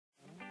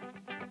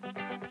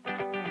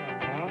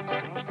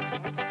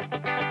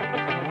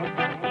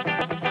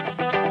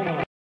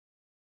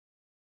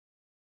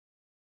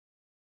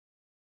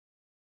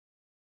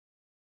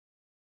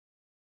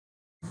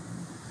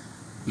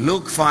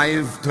Luke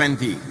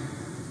 5:20.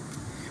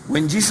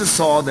 When Jesus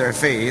saw their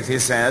faith, he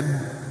said,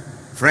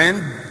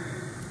 "Friend,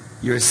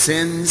 your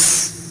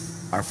sins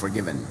are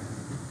forgiven."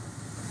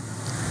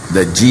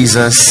 The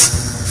Jesus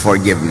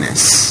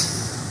forgiveness.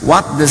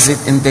 What does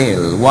it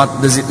entail? What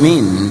does it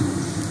mean?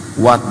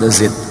 What does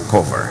it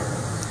cover?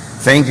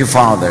 Thank you,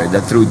 Father,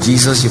 that through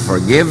Jesus you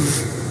forgive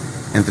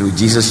and through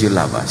Jesus you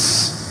love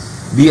us.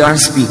 Be our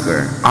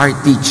speaker, our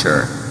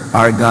teacher,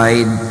 our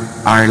guide,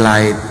 our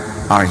light,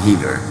 our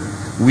healer.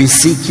 We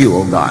seek you,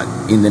 O God,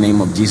 in the name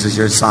of Jesus,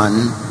 your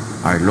Son,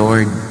 our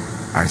Lord,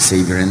 our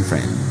Savior and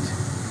friend.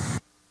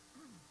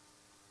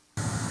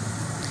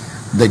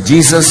 The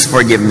Jesus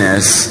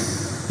forgiveness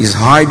is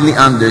hardly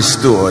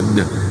understood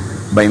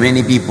by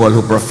many people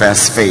who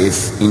profess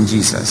faith in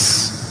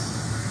Jesus.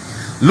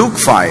 Luke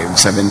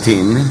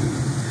 5:17.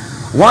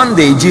 One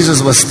day Jesus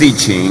was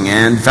teaching,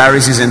 and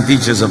Pharisees and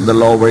teachers of the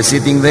law were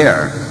sitting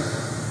there.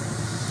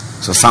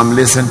 So some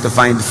listened to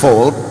find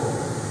fault,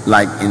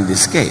 like in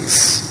this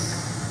case.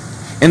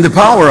 And the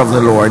power of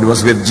the Lord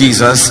was with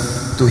Jesus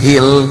to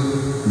heal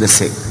the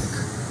sick.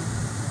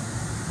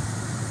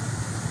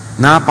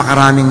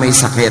 Napakaraming may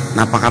sakit,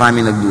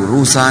 napakaraming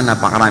nagdurusa,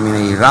 napakaraming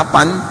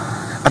nahihirapan,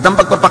 at ang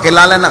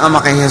pagpapakilala ng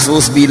Ama kay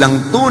Jesus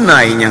bilang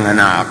tunay niyang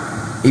anak,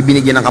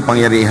 ibinigyan ng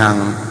kapangyarihang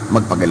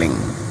magpagaling.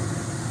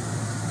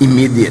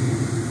 Immediate.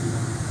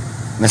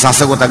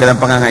 Nasasagot agad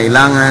ang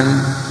pangangailangan,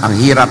 ang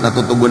hirap na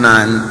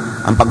tutugunan,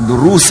 ang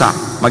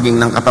pagdurusa maging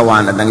ng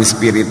katawan at ng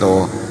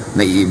espiritu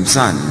na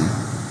iibsan.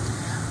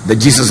 The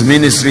Jesus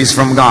Ministries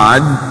from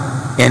God,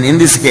 and in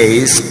this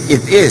case,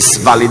 it is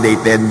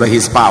validated by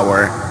His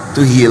power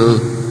to heal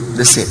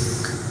the sick.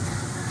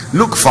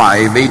 Luke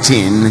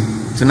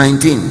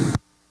 5:18-19.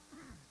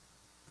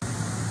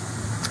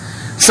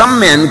 Some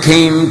men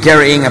came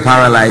carrying a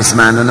paralyzed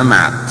man on a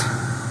mat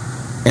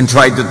and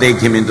tried to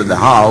take him into the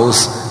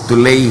house to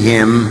lay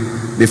him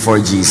before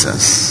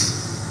Jesus.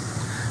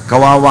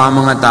 Kawawa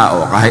ang mga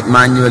tao, kahit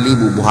manually,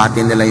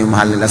 bubuhatin nila yung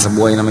mahal nila sa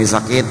buhay na may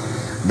sakit,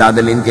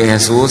 dadalhin kay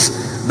Jesus,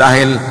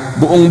 dahil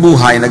buong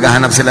buhay,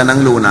 naghahanap sila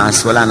ng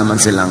lunas, wala naman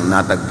silang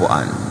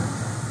natagpuan.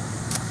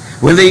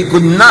 When they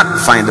could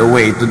not find a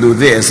way to do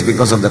this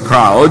because of the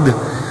crowd,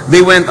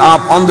 they went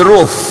up on the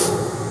roof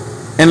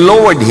and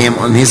lowered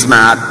him on his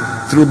mat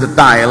through the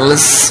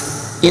tiles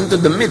into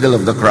the middle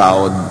of the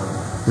crowd,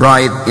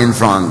 right in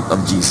front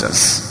of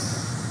Jesus.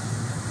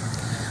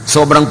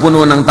 Sobrang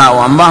puno ng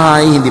tao ang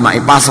bahay, hindi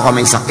maipasok ang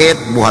may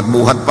sakit,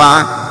 buhat-buhat pa.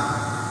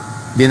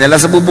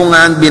 Dinala sa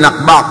bubungan,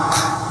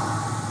 binakbak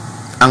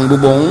ang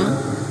bubong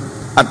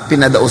at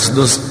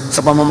pinadaos-dos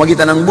sa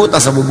pamamagitan ng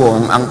butas sa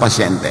bubong ang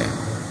pasyente.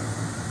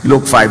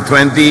 Luke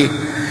 5:20,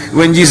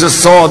 when Jesus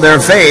saw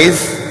their faith,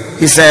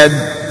 He said,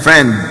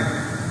 "Friend,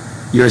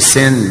 your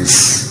sins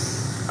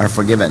are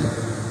forgiven."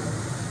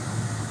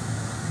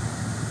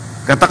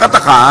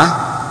 Katakataka,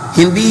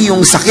 hindi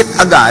yung sakit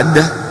agad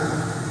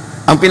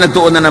ang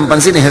pinagtuunan ng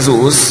pansin ni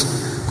Jesus,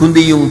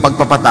 kundi yung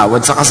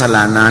pagpapatawad sa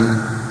kasalanan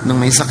ng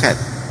may sakit.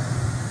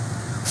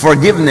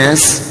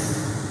 Forgiveness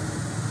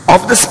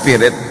of the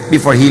spirit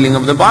before healing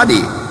of the body.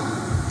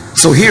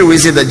 So here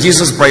we see that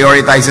Jesus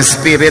prioritizes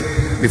spirit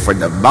before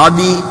the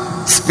body,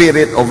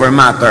 spirit over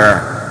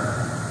matter.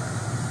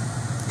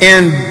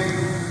 And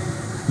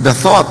the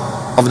thought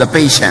of the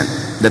patient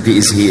that he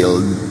is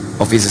healed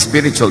of his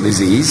spiritual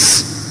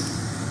disease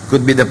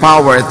could be the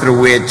power through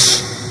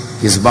which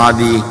his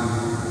body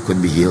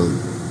could be healed.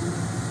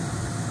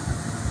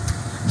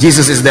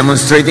 Jesus is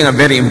demonstrating a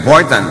very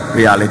important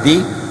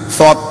reality,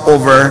 thought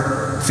over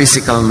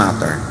physical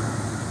matter.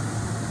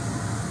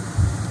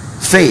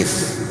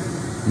 Faith,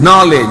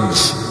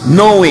 knowledge,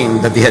 knowing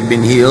that he had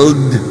been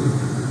healed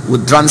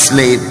would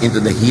translate into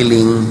the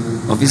healing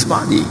of his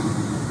body.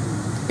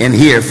 And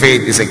here,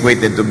 faith is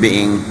equated to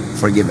being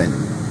forgiven.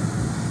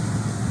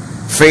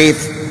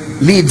 Faith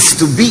leads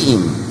to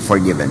being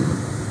forgiven.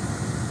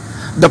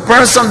 The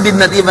person did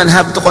not even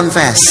have to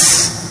confess.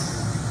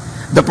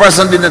 The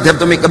person did not have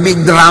to make a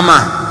big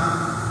drama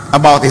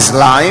about his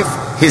life,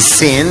 his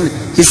sin,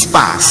 his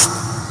past.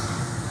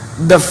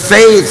 The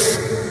faith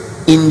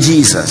in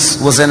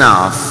Jesus was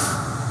enough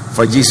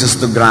for Jesus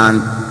to grant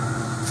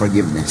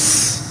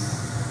forgiveness.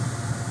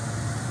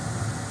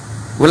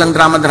 Walang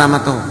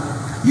drama-drama to.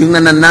 Yung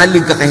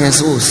nananalig ka kay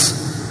Jesus,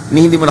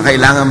 hindi mo na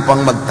kailangan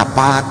pang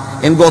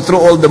magtapat and go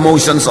through all the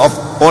motions of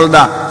all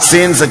the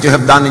sins that you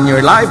have done in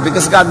your life,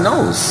 because God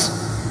knows.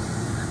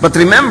 But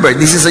remember,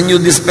 this is a new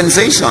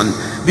dispensation.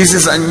 This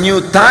is a new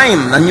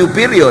time, a new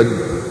period.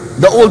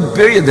 The old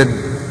period had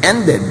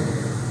ended.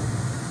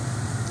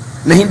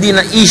 Na hindi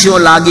na issue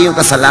lagi yung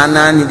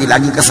kasalanan, hindi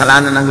laging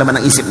kasalanan ang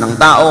laman ng isip ng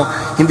tao,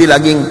 hindi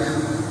laging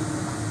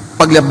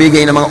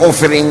paglabigay ng mga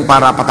offering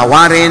para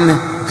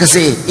patawarin,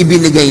 kasi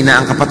ibinigay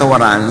na ang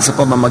kapatawaran sa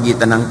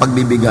pamamagitan ng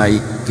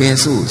pagbibigay kay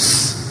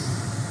Jesus.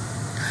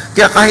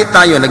 Kaya kahit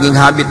tayo, naging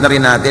habit na rin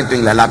natin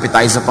tuwing lalapit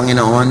tayo sa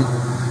Panginoon,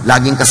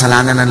 laging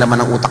kasalanan ang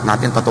laman ng utak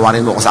natin,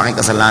 patawarin mo ako sa aking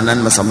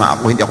kasalanan, masama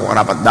ako, hindi ako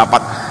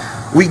karapat-dapat.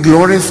 We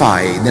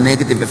glorify the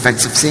negative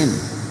effects of sin.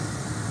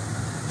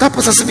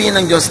 Tapos sasabihin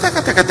ng Diyos,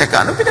 teka,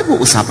 ano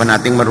pinag-uusapan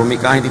nating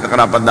marumi ka, hindi ka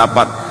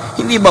karapat-dapat?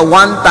 Hindi ba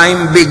one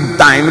time, big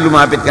time,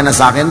 lumapit ka na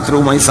sa akin through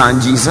my son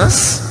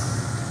Jesus?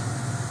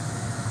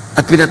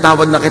 At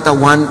pinatawad na kita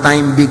one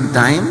time, big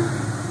time?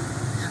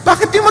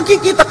 Bakit yung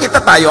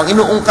magkikita-kita tayo, ang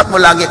inuungkat mo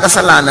lagi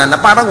kasalanan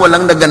na parang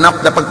walang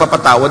naganap na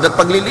pagpapatawad at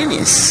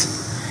paglilinis?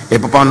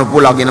 Paano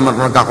po lagi naman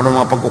kung nagkakaroon ng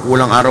mga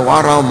pagkukulang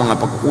araw-araw, mga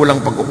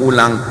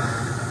pagkukulang,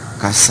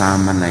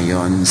 kasama na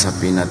yon sa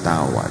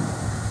pinatawad.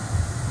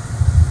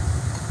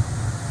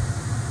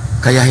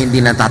 Kaya hindi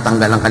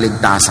natatanggal ang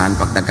kaligtasan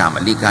pag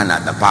nagkamali ka,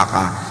 nadapa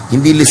ka.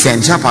 Hindi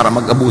lisensya para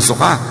mag-abuso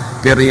ka.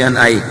 Pero yan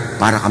ay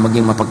para ka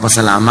maging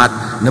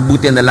mapagpasalamat.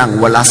 Nabuti na lang,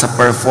 wala sa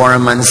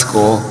performance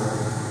ko,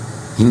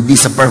 hindi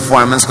sa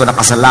performance ko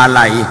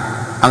nakasalalay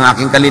ang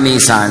aking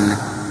kalinisan,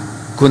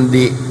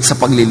 kundi sa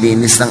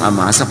paglilinis ng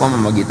Ama sa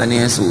pamamagitan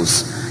ni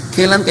Jesus.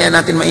 Kailan kaya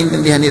natin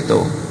maintindihan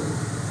ito?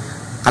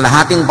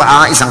 Kalahating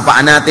paa, isang paa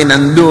natin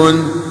nandun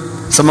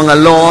sa mga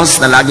laws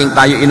na laging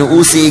tayo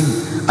inuusig,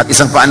 at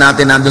isang paa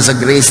natin nandun sa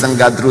grace ng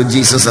God through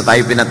Jesus na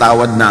tayo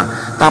pinatawad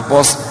na.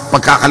 Tapos,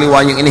 pagkakaliwa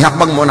yung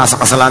inihakbang mo, nasa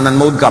kasalanan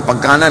mode ka.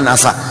 Pagkanan,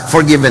 nasa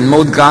forgiven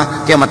mode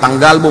ka. Kaya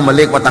matanggal,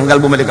 bumalik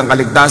ang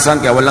kaligtasan.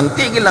 Kaya walang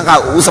tigil ng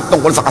kausap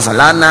tungkol sa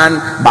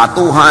kasalanan,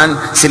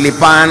 batuhan,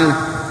 silipan,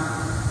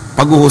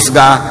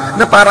 paghuhusga,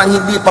 na parang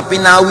hindi pa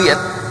pinawi at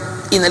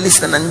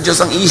inalis na ng Diyos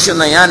ang issue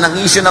na yan. Ang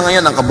issue na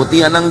ngayon, ang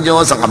kabutihan ng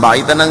Diyos, ang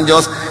kabaitan ng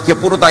Diyos. Kaya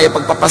puro tayo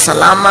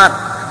pagpapasalamat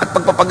at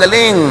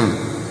pagpapagaling.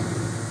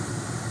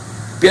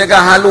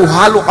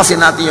 Pinaghahalo-halo kasi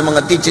natin yung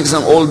mga teachings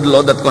ng old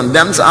law that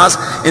condemns us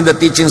and the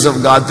teachings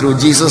of God through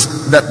Jesus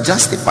that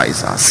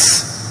justifies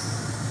us.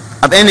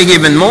 At any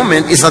given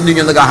moment, isa din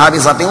yung naghahari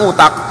sa ating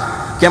utak,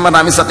 kaya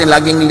marami sa atin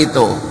laging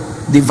lito,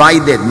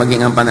 divided,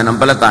 maging ang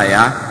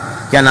pananampalataya,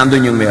 kaya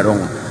nandun yung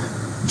merong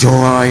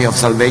joy of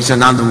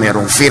salvation, nandun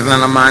merong fear na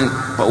naman,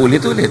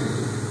 paulit-ulit.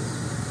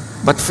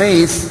 But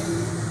faith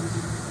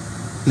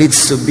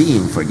leads to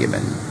being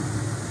forgiven.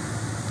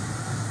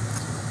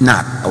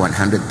 Not a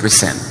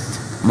 100%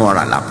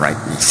 moral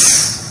uprightness.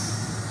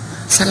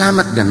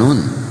 Salamat ganun.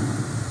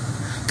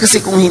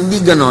 Kasi kung hindi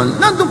ganun,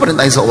 nandun pa rin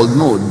tayo sa old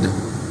mode.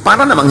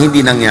 Para namang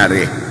hindi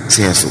nangyari si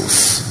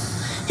Jesus.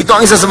 Ito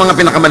ang isa sa mga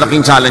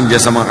pinakamalaking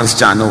challenges sa mga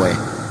Kristiyano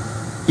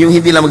Yung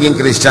hindi lang maging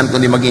Christian,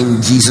 kundi maging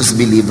Jesus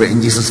believer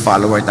and Jesus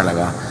follower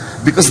talaga.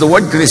 Because the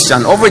word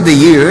Christian, over the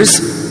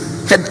years,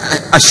 had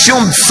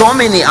assumed so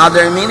many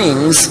other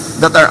meanings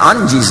that are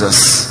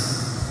un-Jesus.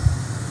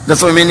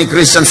 That's why many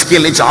Christians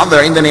kill each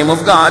other in the name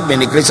of God.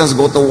 Many Christians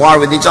go to war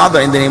with each other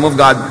in the name of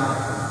God.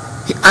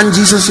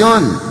 Un-Jesus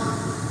yun.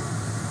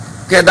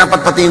 Kaya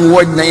dapat pati yung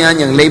word na yan,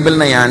 yung label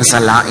na yan,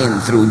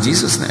 salain through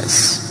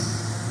Jesusness.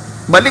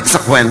 Balik sa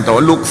kwento,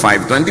 Luke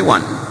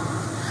 5:21.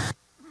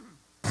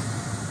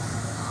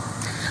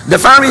 The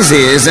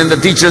Pharisees and the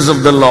teachers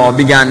of the law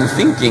began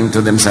thinking to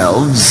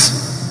themselves,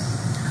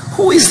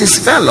 who is this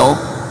fellow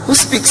who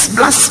speaks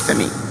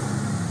blasphemy?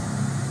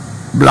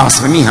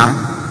 Blasphemy,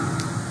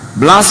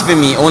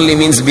 Blasphemy only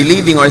means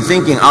believing or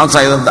thinking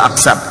outside of the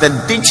accepted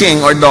teaching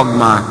or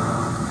dogma.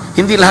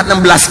 Hindi lahat ng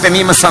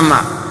blasphemy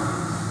masama,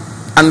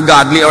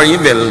 ungodly or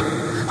evil.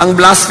 Ang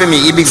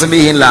blasphemy, ibig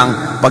sabihin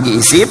lang,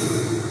 pag-iisip,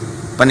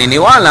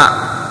 paniniwala,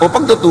 o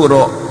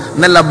pagtuturo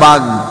na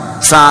labag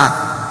sa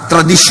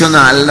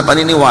tradisyonal na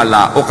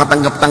paniniwala o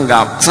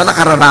katanggap-tanggap sa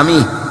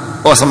nakararami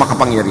o sa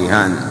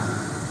makapangyarihan.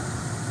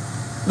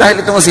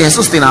 Dahil ito nga si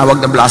Jesus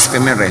tinawag na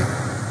blasphemer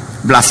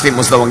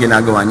Blasphemous daw ang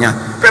ginagawa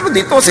niya. Pero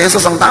dito, si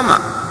Jesus ang tama.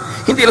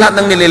 Hindi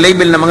lahat ng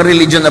nililabel ng mga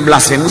religion na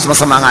blasphemous,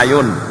 masama nga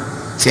yun.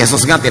 Si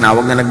Jesus nga,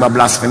 tinawag na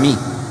nagbablasphemy.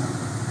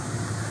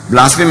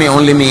 Blasphemy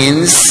only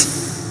means,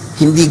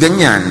 hindi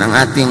ganyan ang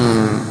ating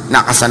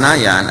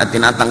nakasanayan at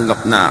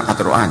tinatanggap na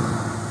katuruan.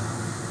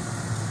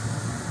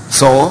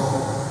 So,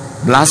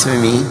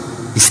 blasphemy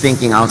is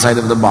thinking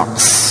outside of the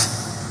box,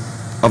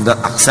 of the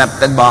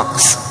accepted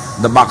box,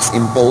 the box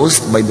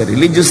imposed by the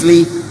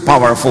religiously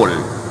powerful.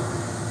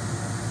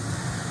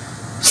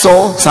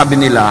 So,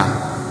 sabi nila,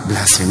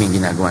 blasphemy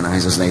ginagawa ng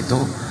Jesus na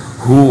ito.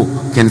 Who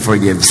can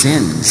forgive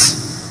sins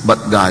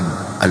but God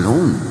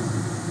alone?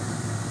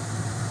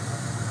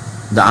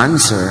 The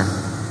answer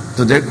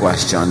to their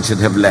question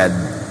should have led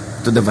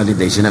to the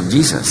validation of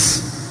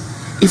Jesus.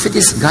 If it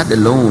is God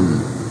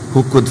alone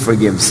who could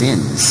forgive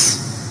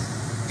sins,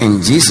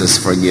 and Jesus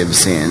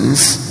forgives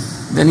sins,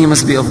 then He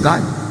must be of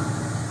God.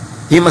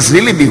 He must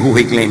really be who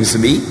He claims to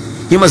be.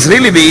 He must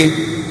really be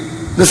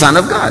the Son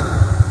of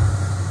God.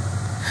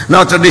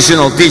 Now,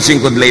 traditional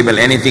teaching could label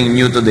anything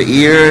new to the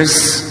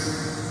ears,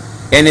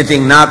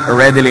 anything not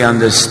readily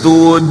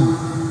understood.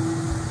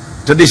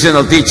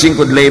 Traditional teaching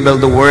could label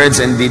the words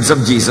and deeds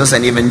of Jesus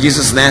and even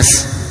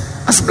Jesusness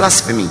as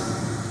blasphemy.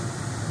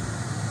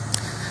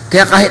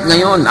 Kaya kahit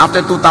ngayon,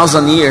 after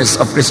 2,000 years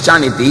of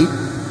Christianity,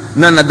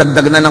 na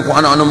nadagdag na ng kung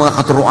ano-ano mga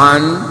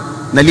katuruan,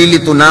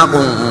 nalilito na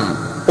kung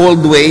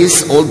old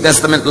ways, Old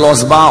Testament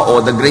laws ba,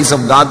 o the grace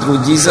of God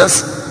through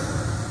Jesus,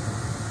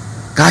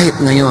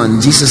 kahit ngayon,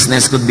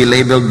 Jesusness could be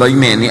labeled by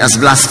many as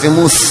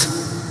blasphemous.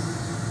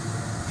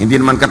 Hindi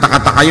naman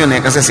katakataka yun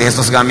kasi si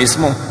Jesus nga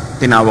mismo,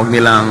 tinawag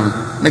nilang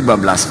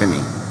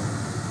nagbablasphemy.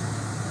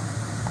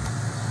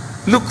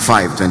 Luke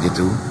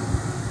 5:22.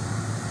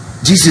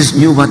 Jesus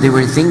knew what they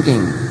were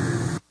thinking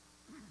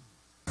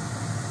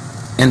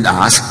and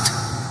asked,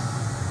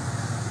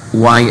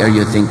 "Why are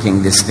you thinking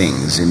these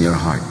things in your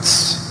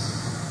hearts?"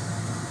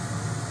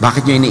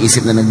 Bakit nyo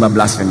iniisip na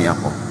nagbablasphemy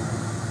ako?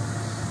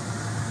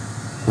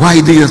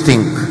 Why do you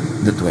think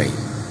that way?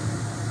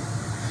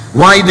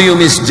 Why do you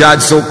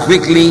misjudge so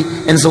quickly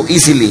and so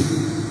easily?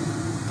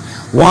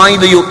 Why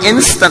do you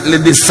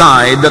instantly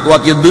decide that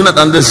what you do not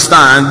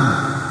understand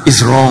is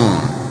wrong?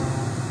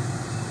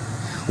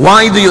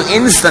 Why do you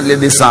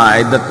instantly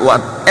decide that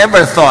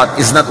whatever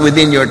thought is not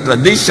within your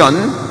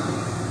tradition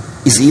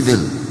is evil?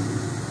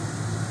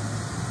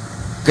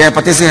 Kaya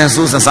pati si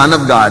Jesus, the Son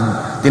of God,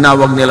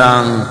 tinawag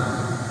nilang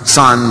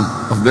son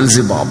of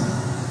Beelzebub,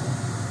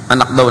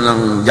 anak daw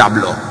ng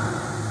Diablo.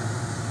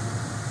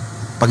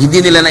 Pag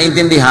hindi nila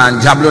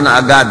naintindihan, Diablo na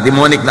agad,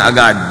 demonic na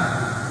agad.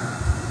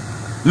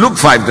 Luke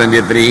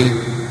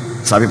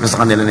 5:23, sabi pa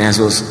sa kanila ni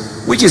Jesus,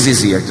 which is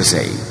easier to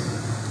say,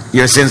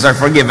 your sins are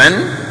forgiven,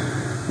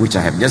 which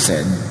I have just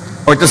said,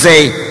 or to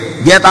say,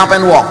 get up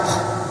and walk?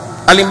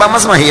 Alin ba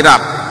mas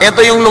mahirap?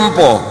 Ito yung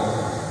lumpo.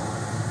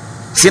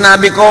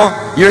 Sinabi ko,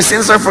 your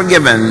sins are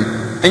forgiven,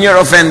 and you're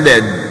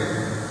offended.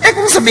 Eh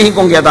kung sabihin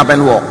kong get up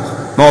and walk,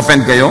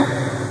 ma-offend kayo?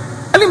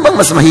 Alin bang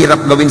mas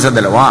mahirap gawin sa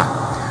dalawa?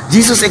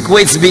 Jesus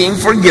equates being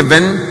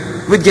forgiven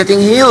with getting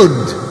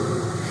healed.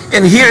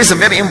 And here is a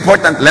very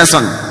important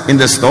lesson in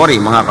the story,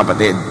 mga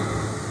kapatid.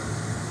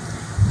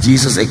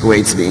 Jesus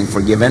equates being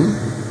forgiven,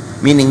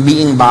 meaning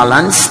being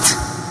balanced,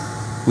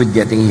 with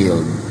getting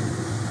healed.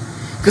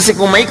 Kasi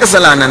kung may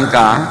kasalanan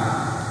ka,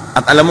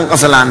 at alam mong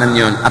kasalanan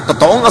yon, at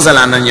totoong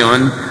kasalanan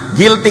yon,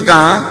 guilty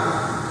ka,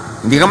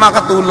 hindi ka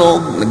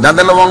makatulog,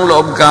 nagdadalawang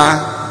loob ka,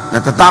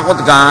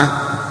 natatakot ka,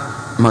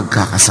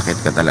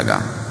 magkakasakit ka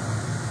talaga.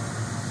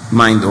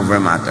 Mind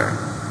over matter.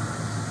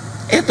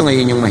 Ito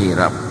ngayon yung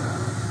mahirap.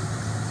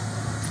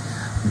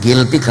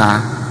 Guilty ka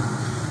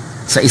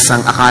sa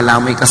isang akala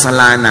mo'y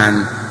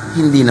kasalanan,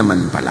 hindi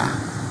naman pala.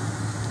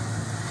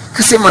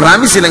 Kasi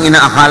marami silang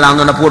inaakala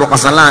na puro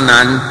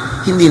kasalanan,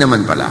 hindi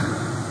naman pala.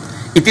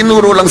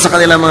 Itinuro lang sa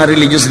kanila mga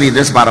religious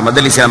leaders para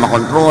madali sila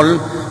makontrol,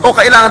 o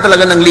kailangan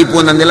talaga ng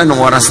lipunan nila nung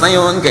oras na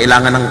yon,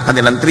 kailangan ng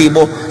kanilang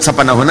tribo sa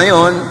panahon na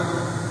yon.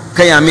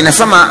 Kaya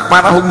minasama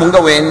para huwag mong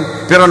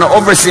gawin, pero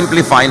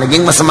na-oversimplify,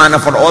 naging masama na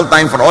for all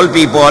time, for all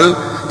people.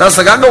 Tapos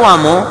nagagawa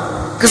mo,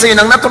 kasi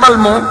yun ang natural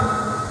mo,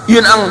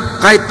 yun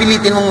ang kahit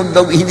pilitin mong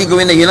hindi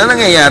gawin na yun ang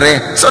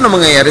nangyayari. So ano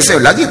mangyayari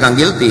sa'yo? Lagi kang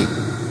guilty.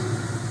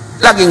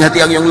 Laging hati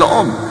ang iyong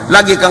loob.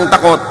 Lagi kang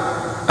takot.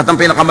 At ang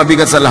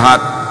pinakamabigat sa lahat,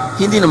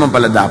 hindi naman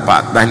pala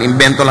dapat. Dahil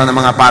invento lang ng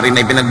mga pari na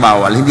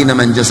ipinagbawal, hindi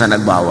naman Diyos ang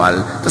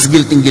nagbawal. Tapos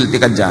guilty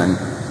ka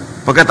dyan.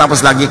 Pagkatapos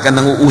lagi ka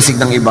nanguusig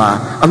ng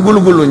iba, ang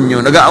gulo-gulo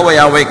nyo,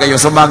 nag-aaway-away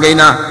kayo sa bagay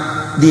na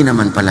di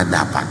naman pala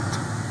dapat.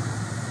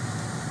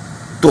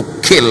 To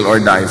kill or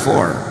die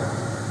for.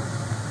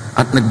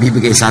 At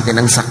nagbibigay sa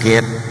atin ng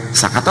sakit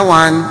sa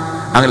katawan,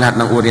 ang lahat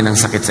ng uri ng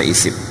sakit sa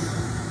isip.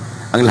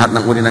 Ang lahat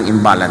ng uri ng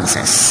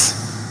imbalances.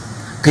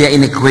 Kaya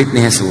in-equate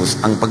ni Jesus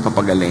ang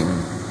pagpapagaling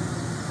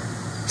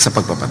sa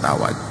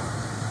pagpapatawad.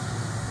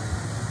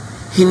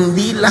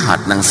 Hindi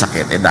lahat ng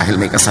sakit dahil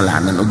may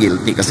kasalanan o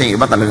guilty. Kasi yung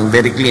iba talagang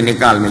very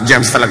clinical, may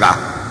germs talaga.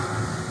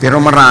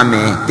 Pero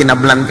marami,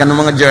 tinablan ka ng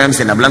mga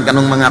germs, tinablan ka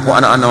ng mga kung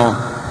ano-ano.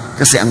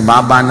 Kasi ang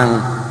baba ng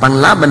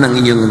panlaban ng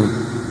inyong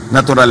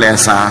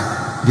naturalesa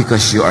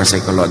because you are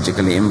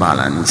psychologically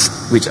imbalanced,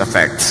 which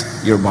affects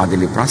your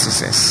bodily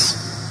processes.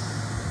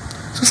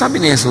 So sabi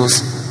ni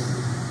Jesus,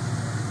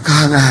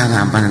 kahanga-hanga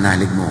ang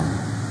pananalig mo.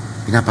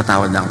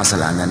 Pinapatawad na ang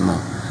kasalanan mo.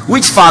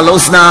 Which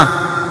follows na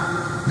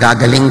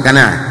gagaling ka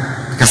na.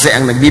 Kasi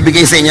ang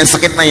nagbibigay sa inyo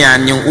sakit na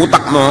yan, yung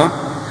utak mo,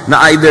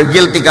 na either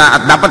guilty ka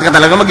at dapat ka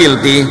talaga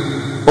mag-guilty,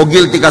 o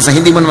guilty ka sa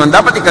hindi mo naman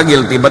dapat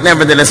ika-guilty, but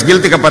nevertheless,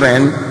 guilty ka pa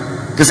rin.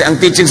 Kasi ang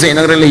teaching sa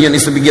inyo ng religion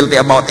is to be guilty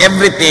about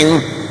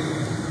everything.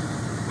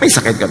 May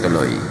sakit ka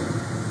tuloy.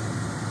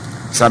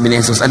 Sabi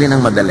ni Jesus, alin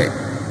ang madali?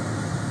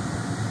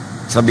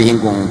 Sabihin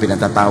kung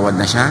pinatatawad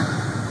na siya,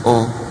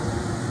 o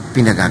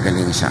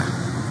pinagagaling siya.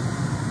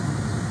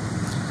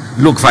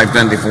 Luke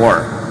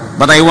 5:24.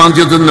 But I want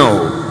you to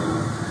know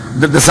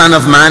that the Son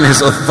of Man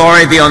has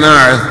authority on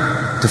earth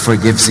to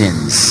forgive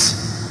sins.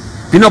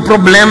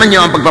 Pinoproblema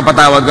niyo ang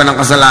pagpapatawad ko ng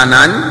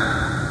kasalanan?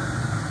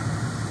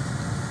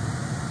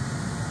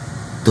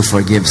 To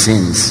forgive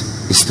sins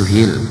is to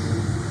heal.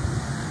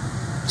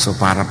 So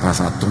para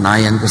sa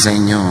tunayan ko sa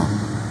inyo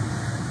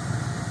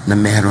na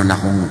meron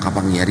akong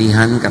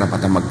kapangyarihan,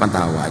 karapatang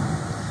magpatawad,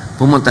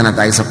 pumunta na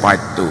tayo sa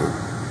part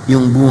 2,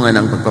 yung bunga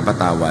ng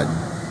pagpapatawad,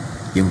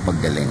 yung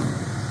paggaling.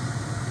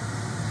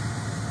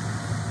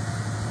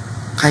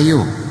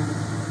 Kayo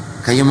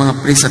mga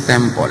priests sa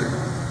temple,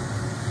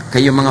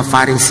 kayo mga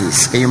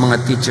Pharisees, kayo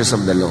mga teachers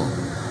of the law,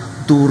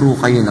 turo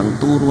kayo ng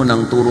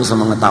turo sa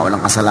mga tao ng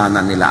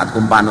kasalanan nila at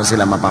kung paano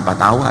sila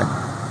mapapatawad.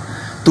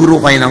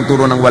 Turo kayo ng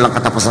turo ng walang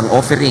katapusang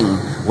offering,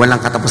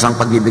 walang katapusang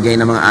pagbibigay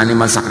ng mga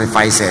animal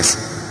sacrifices.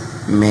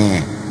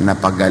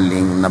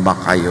 Napagaling na ba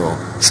kayo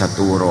sa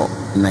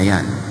turo na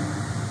yan.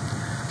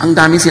 Ang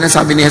daming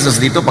sinasabi ni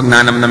Jesus dito pag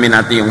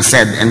nanamnamin natin yung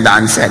said and the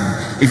unsaid.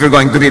 If you're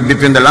going to read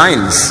between the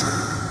lines.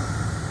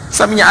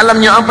 Sabi niya,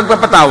 alam niyo, ang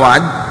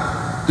pagpapatawad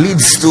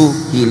leads to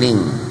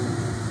healing.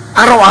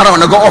 Araw-araw,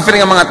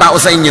 nag-o-offering ang mga tao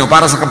sa inyo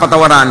para sa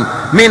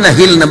kapatawaran, may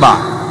na-heal na ba?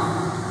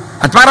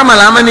 At para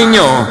malaman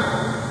ninyo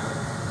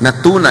na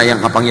tunay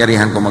ang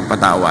kapangyarihan ko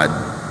magpatawad,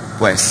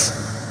 pues,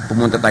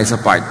 pumunta tayo sa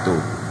part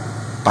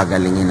 2.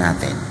 Pagalingin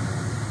natin.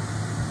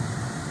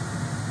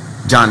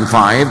 John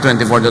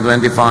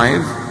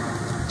 5:24-25.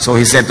 So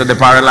he said to the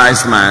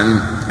paralyzed man,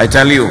 I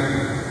tell you,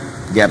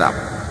 get up,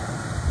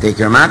 take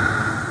your mat,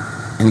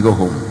 and go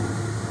home.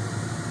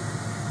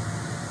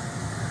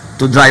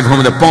 To drive home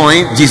the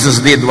point,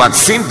 Jesus did what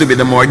seemed to be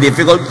the more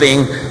difficult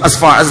thing as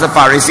far as the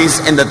Pharisees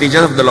and the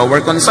teachers of the law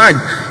were concerned.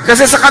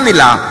 Kasi sa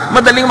kanila,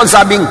 madaling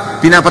magsabing,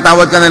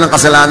 pinapatawad ka na ng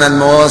kasalanan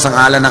mo sa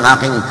ngalan ng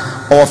aking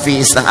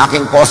office, ng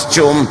aking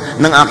costume,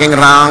 ng aking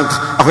rank,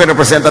 ako'y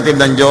representative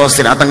ng Diyos,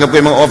 tinatanggap ko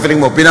yung mga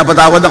offering mo,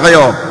 pinapatawad na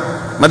kayo.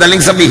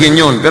 Madaling sabihin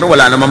yun, pero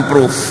wala namang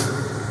proof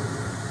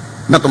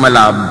na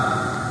tumalab.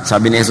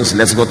 Sabi ni Jesus,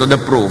 let's go to the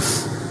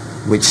proof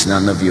which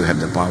none of you have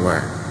the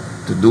power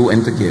to do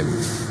and to give.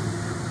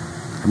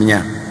 Sabi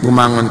niya,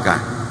 bumangon ka.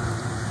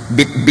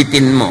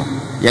 Bitbitin mo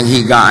yung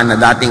higaan na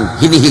dating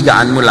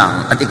hinihigaan mo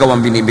lang at ikaw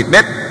ang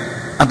binibitbit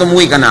at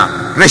umuwi ka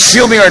na.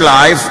 Resume your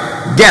life,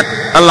 get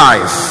a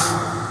life.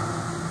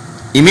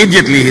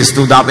 Immediately he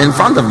stood up in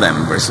front of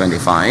them, verse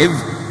 25,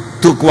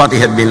 took what he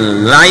had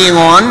been lying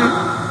on,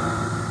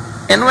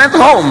 and went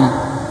home,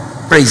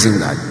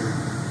 praising God.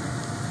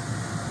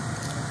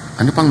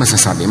 Ano pang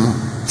masasabi mo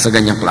sa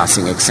ganyang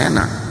klaseng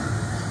eksena?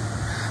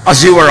 As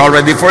you were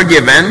already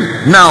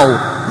forgiven, now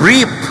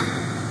reap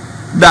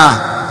the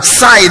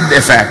side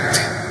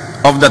effect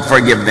of that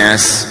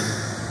forgiveness.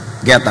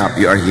 Get up,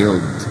 you are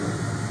healed.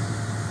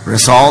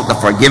 Result, the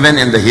forgiven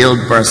and the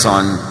healed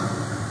person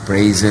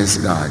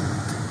praises God.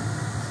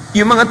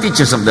 Yung mga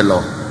teachers of the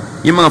law,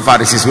 yung mga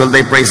Pharisees, will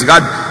they praise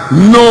God?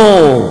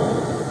 No!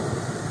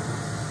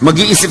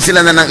 Mag-iisip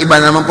sila na ng iba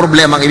namang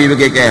problema ang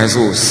ibibigay kay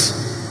Jesus.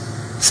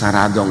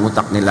 Sarado ang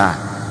utak nila.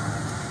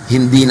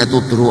 Hindi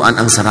natuturuan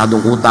ang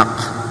saradong utak.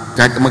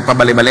 Kahit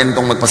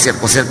magpabalibalentong,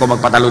 magpasirko-sirko,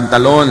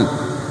 magpatalon-talon,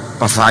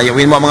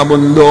 pasayawin mo ang mga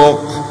bundok,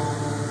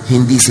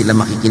 hindi sila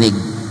makikinig.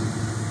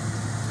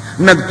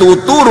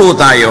 Nagtuturo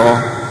tayo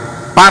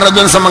para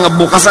doon sa mga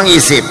bukas ang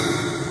isip,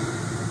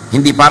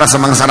 hindi para sa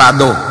mga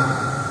sarado.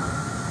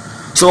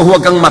 So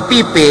huwag kang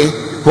mapipi,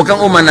 huwag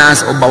kang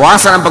umanas o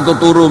bawasan ang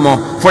pagtuturo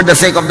mo for the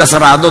sake of the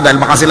sarado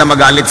dahil baka sila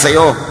magalit sa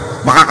iyo.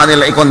 Baka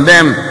kanila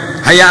i-condemn.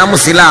 Hayaan mo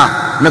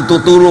sila.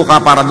 Nagtuturo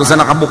ka para doon sa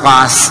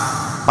nakabukas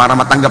para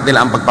matanggap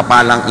nila ang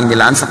pagpapalang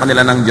inilaan sa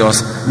kanila ng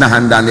Diyos na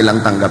handa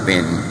nilang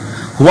tanggapin.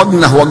 Huwag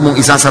na huwag mong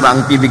isasara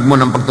ang tibig mo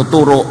ng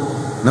pagtuturo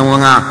ng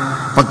mga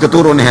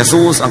pagtuturo ni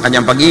Jesus, ang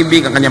kanyang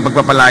pag-ibig, ang kanyang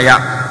pagpapalaya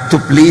to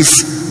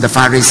please the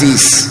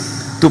Pharisees,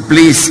 to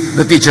please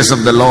the teachers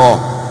of the law.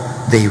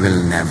 They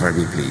will never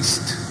be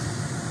pleased.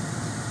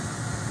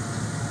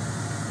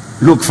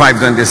 Luke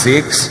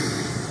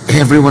 5:26,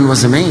 everyone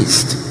was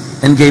amazed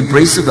and gave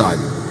praise to God.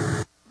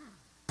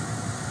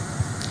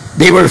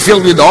 They were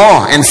filled with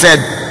awe and said,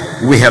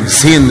 we have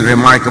seen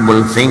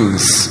remarkable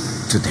things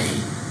today.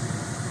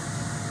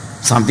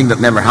 Something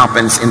that never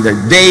happens in their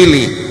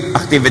daily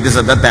activities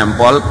at the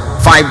temple.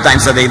 5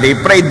 times a day they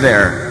prayed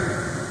there.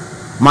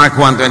 Mark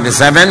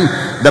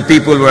 1:27, the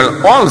people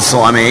were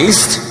also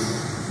amazed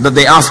that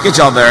they asked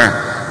each other,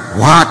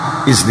 what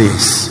is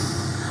this?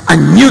 A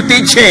new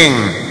teaching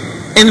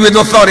and with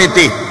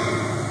authority.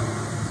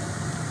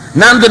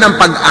 Nandun ang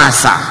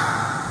pag-asa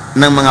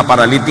ng mga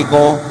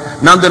paralitiko,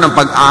 nandun ang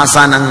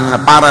pag-asa ng mga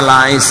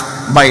paralyzed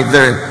by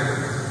their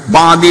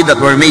body that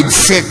were made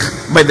sick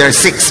by their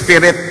sick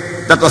spirit,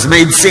 that was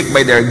made sick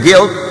by their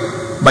guilt,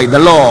 by the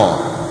law.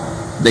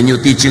 The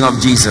new teaching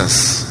of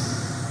Jesus.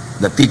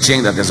 The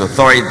teaching that has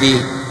authority,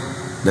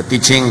 the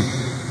teaching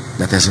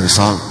that has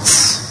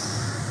results.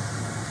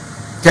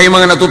 Kaya yung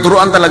mga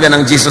natuturuan talaga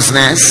ng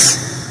Jesusness,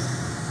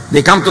 they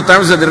come to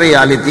terms with the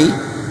reality.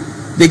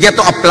 They get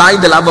to apply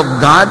the love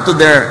of God to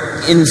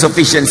their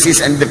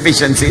insufficiencies and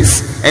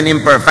deficiencies and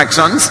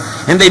imperfections.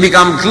 And they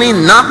become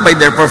clean not by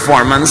their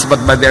performance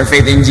but by their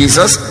faith in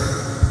Jesus.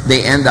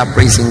 They end up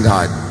praising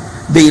God.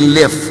 They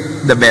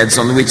lift the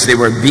beds on which they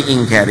were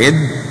being carried.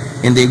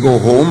 And they go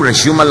home,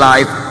 resume a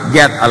life,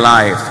 get a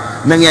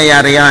life.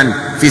 Nangyayari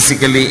yan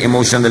physically,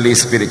 emotionally,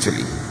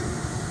 spiritually.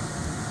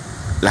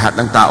 Lahat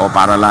ng tao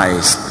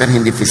paralyzed, pero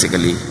hindi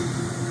physically.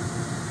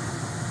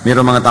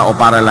 Mayroong mga tao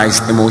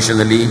paralyzed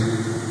emotionally.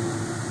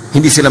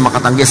 Hindi sila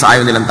makatanggi sa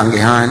ayaw nilang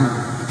tanggihan.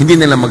 Hindi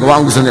nila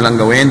magawa ang gusto nilang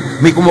gawin.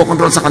 May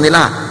kumokontrol sa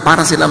kanila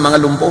para sila mga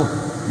lumpo.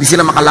 Hindi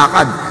sila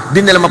makalakad.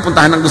 Hindi nila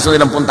mapuntahan ang gusto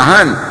nilang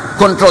puntahan.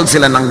 Control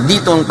sila ng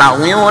dito ang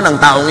taong yun, ang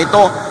taong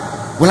ito.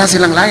 Wala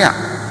silang laya.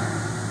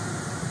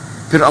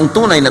 Pero ang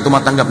tunay na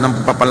tumatanggap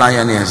ng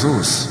pagpapalaya ni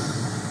Jesus,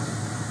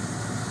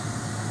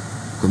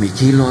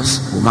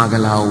 kumikilos,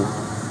 gumagalaw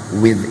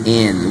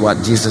within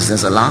what Jesus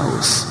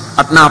allows.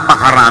 At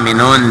napakarami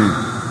nun.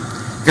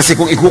 Kasi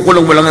kung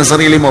ikukulong mo lang ang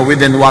sarili mo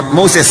within what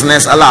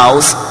Moses'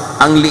 allows,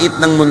 ang liit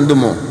ng mundo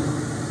mo.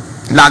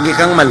 Lagi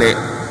kang mali,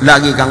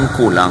 lagi kang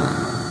kulang.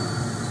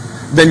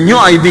 The new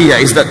idea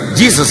is that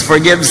Jesus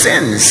forgives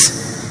sins,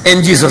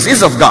 and Jesus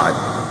is of God.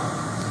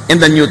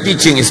 And the new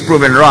teaching is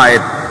proven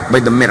right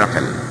by the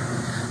miracle.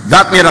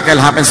 That miracle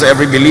happens to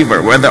every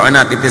believer, whether or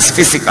not it is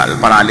physical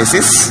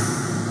paralysis,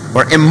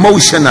 or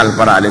emotional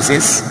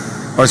paralysis,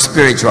 or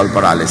spiritual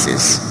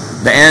paralysis.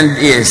 The end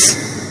is,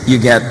 you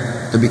get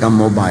to become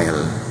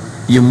mobile.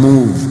 You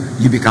move,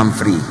 you become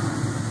free.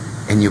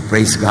 And you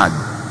praise God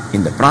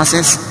in the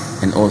process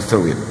and all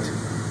through it.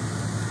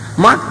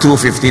 Mark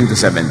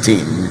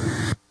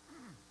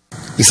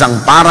 2:15-17,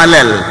 isang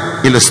parallel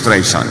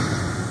illustration.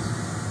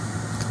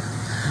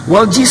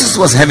 While Jesus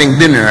was having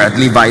dinner at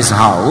Levi's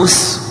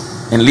house,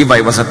 and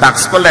Levi was a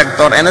tax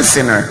collector and a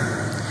sinner,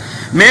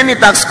 many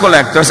tax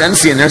collectors and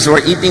sinners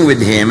were eating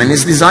with him and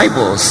his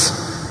disciples,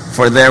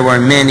 for there were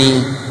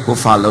many who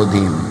followed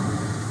him.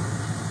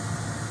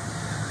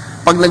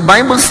 Pag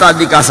nag-Bible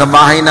study ka sa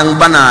bahay ng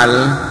banal,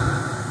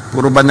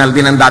 puro banal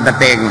din ang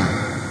dadating.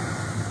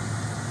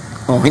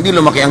 Hindi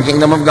lumaki ang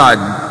kingdom of God.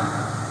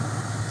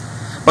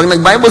 Pag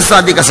nag-Bible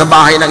study ka sa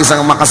bahay ng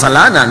isang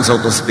makasalanan, so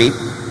to speak,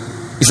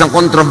 isang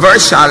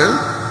controversial,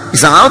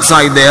 isang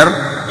outsider,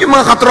 yung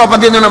mga katropa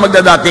din na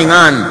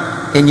magdadatingan,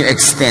 and you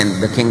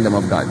extend the kingdom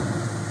of God.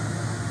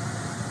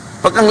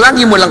 Pag ang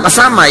lagi mo lang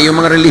kasama, yung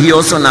mga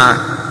relihiyoso na,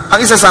 ang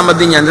isasama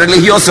din yan,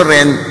 relihiyoso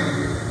rin,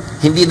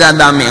 hindi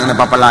dadami ang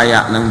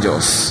napapalaya ng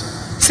Diyos.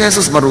 Si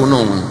Jesus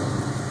marunong.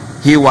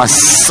 He was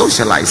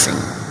socializing.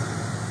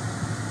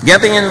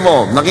 Getting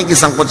involved.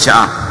 Nakikisangkot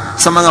siya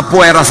sa mga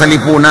puwera sa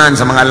lipunan,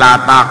 sa mga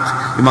latak,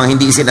 yung mga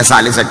hindi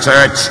sinasali sa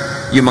church,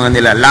 yung mga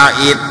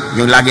nilalait,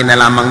 yung lagi na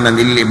lamang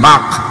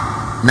nanilibak,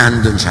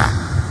 nandun siya.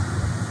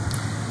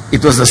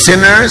 It was the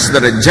sinners, the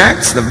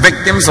rejects, the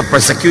victims of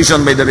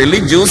persecution by the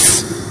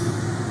religious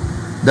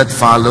that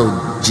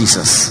followed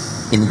Jesus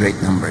in great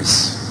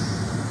numbers.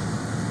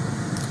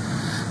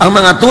 Ang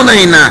mga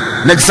tunay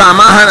na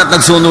nagsamahan at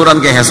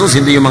nagsunuran kay Jesus,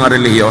 hindi yung mga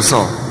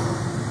relihiyoso.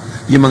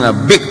 Yung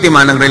mga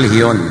biktima ng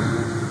relihiyon.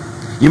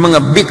 Yung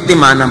mga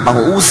biktima ng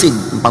panguusig,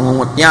 ng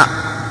pangungutya,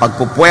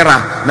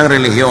 pagpupwera ng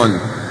relihiyon.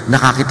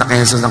 Nakakita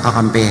kay Jesus ng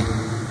kakampi.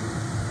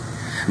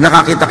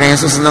 Nakakita kay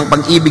Jesus ng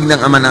pag-ibig ng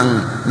Ama ng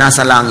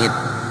nasa langit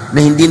na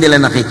hindi nila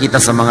nakikita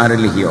sa mga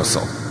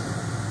relihiyoso.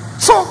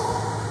 So,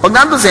 pag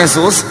nandun si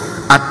Jesus,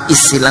 at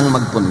is silang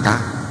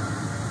magpunta.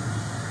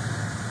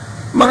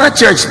 Mga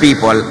church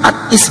people,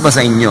 at is ba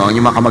sa inyo,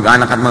 yung mga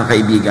kamag-anak at mga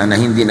kaibigan na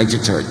hindi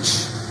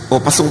nag-church? O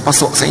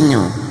pasong-pasok sa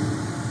inyo?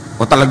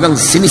 O talagang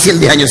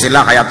sinisildihan nyo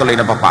sila kaya tuloy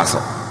na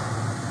papasok?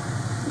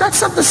 That's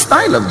not the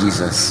style of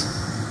Jesus.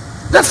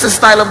 That's the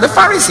style of the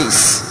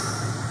Pharisees.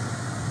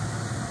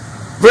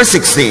 Verse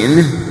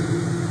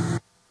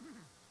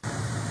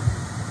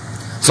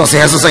 16, so si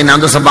Jesus ay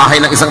nandun sa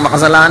bahay ng isang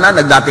makasalanan,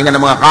 nagdatingan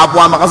ng mga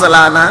kapwa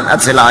makasalanan,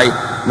 at sila ay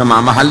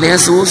namamahal ni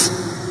Jesus,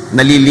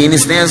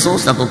 nalilinis ni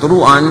Jesus,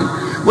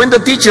 natuturuan. When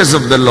the teachers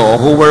of the law,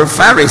 who were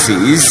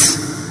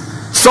Pharisees,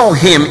 saw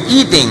him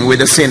eating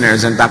with the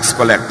sinners and tax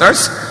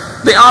collectors,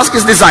 they asked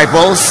his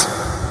disciples,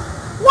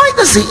 why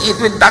does he eat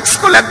with tax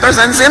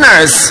collectors and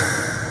sinners?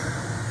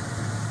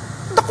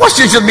 The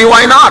question should be,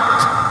 why not?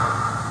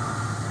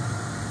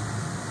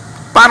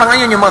 Para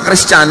ngayon yung mga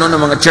Kristiyano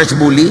ng mga church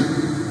bully,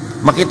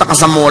 makita ka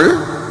sa mall,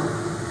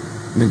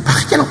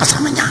 bakit yan ang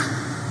kasama niya?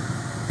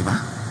 Diba?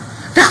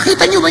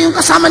 Nakita niyo ba yung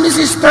kasama ni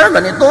sister,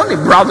 ganito, ni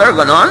brother,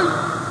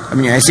 ganon?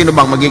 Sabi niya, sino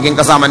bang magiging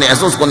kasama ni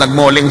Jesus kung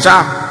nagmalling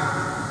siya?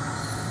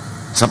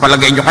 Sa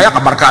palagay niyo kaya,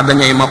 kabarkada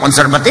niya yung mga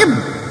conservative?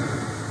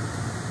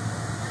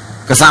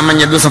 Kasama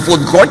niya doon sa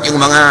food court, yung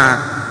mga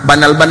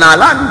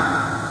banal-banalan?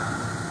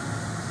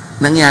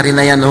 Nangyari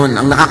na yan noon.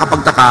 Ang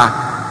nakakapagtaka,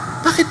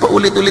 bakit pa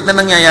ulit-ulit na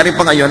nangyayari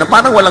pa ngayon na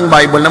parang walang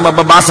Bible na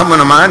mababasa mo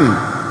naman?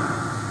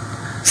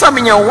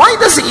 Sabi niya, why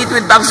does he eat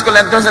with tax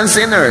collectors and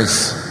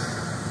sinners?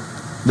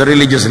 The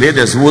religious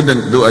leaders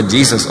wouldn't do a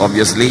Jesus,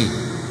 obviously.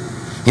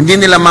 Hindi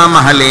nila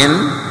mamahalin,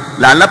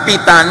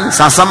 lalapitan,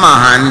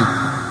 sasamahan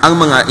ang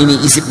mga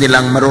iniisip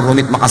nilang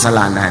marurumit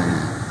makasalanan.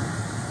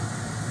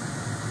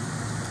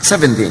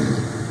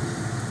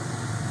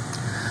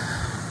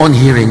 17. On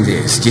hearing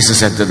this, Jesus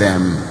said to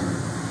them,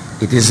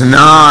 it is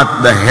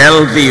not the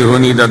healthy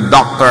who need a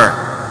doctor,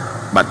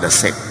 but the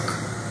sick.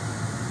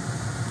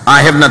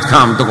 I have not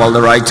come to call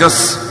the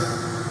righteous,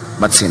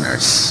 but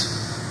sinners.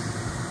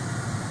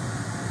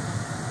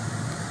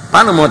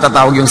 Paano mo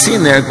tatawag yung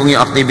sinner kung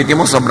yung activity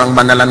mo sobrang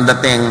banalang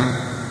dating,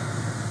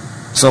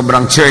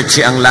 sobrang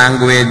churchy ang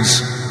language,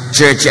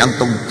 churchy ang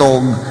tugtog,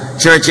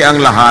 churchy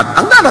ang lahat?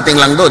 Ang darating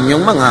lang doon,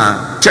 yung mga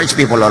church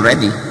people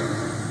already.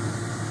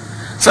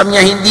 Sabi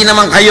niya, hindi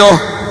naman kayo,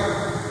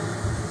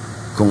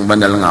 kung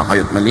banal nga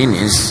kayo at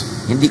malinis,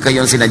 hindi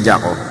kayo ang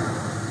sinadya ko.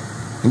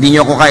 Hindi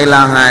niyo ako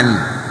kailangan.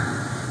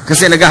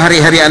 Kasi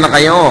naghahari-harian na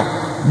kayo.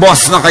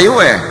 Boss na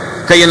kayo eh.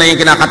 Kayo na yung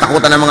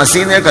kinakatakutan ng mga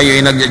sinner, kayo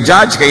yung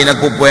nag-judge, kayo yung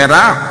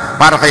nagpupwera,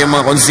 para kayong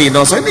mga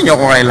konsino. So hindi niyo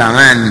ako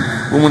kailangan.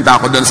 Pumunta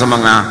ako doon sa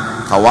mga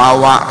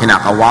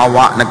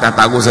kinakawawa,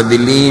 nagtatago sa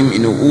dilim,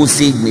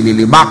 inuusig,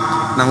 nililibak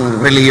ng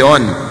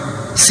reliyon.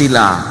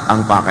 Sila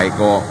ang pakay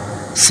ko.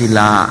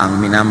 Sila ang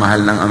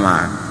minamahal ng Ama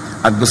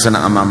at gusto ng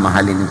Ama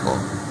mahalin ko.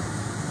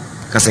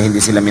 Kasi hindi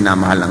sila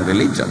minamahal ng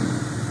religion.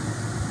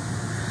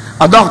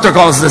 A doctor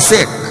calls the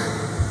sick.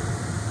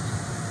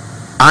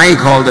 I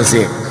call the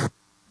sick.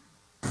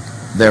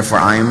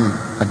 Therefore, I'm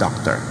a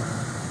doctor.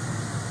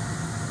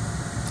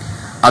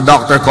 A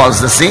doctor calls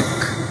the sick.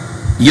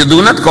 You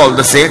do not call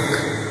the sick.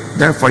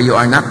 Therefore, you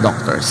are not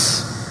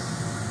doctors.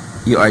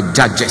 You are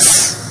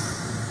judges.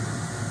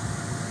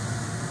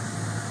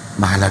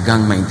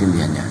 Mahalagang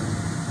maintindihan niya.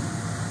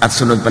 At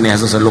sunod pa ni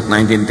Jesus sa Luke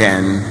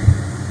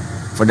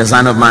 19:10, for the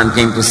Son of Man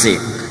came to seek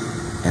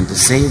and to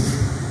save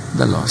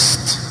the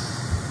lost.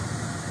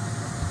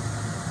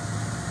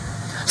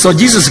 So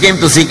Jesus came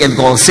to seek and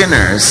call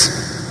sinners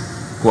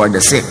who are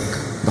the sick,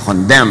 the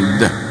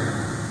condemned,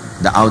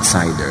 the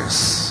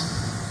outsiders.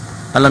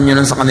 Alam nyo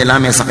nun sa kanila,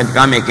 may sakit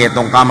ka, may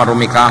ketong ka,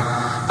 marumi ka.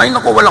 Ay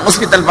naku, walang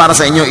ospital para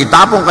sa inyo.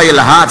 Itapong kayo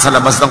lahat sa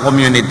labas ng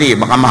community.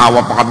 Baka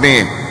mahawa pa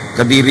kami.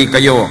 Kadiri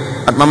kayo.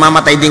 At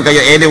mamamatay din kayo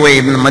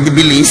anyway,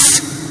 madibilis.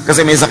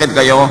 Kasi may sakit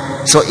kayo.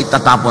 So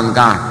itatapon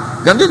ka.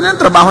 Ganun din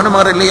ang trabaho ng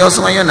mga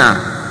reliyoso ngayon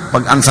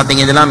Pag ang sa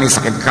tingin nila, may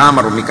sakit ka,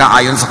 marumi ka,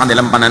 ayon sa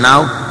kanilang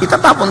pananaw,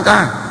 itatapon ka.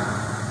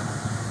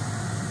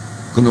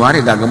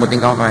 Kunwari,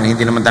 gagamutin ka, kaya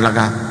hindi naman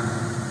talaga.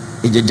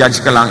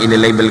 I-judge ka lang,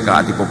 i-label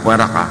ka, at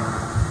ipupwera ka.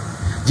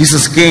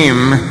 Jesus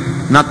came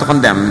not to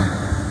condemn,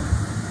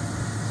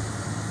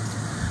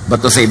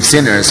 but to save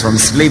sinners from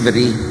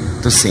slavery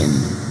to sin.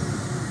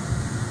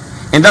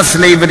 And that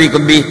slavery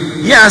could be,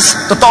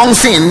 yes, totoong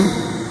sin.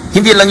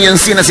 Hindi lang yung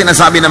sin na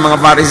sinasabi ng mga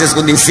Pharisees,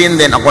 kundi sin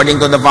din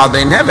according to the Father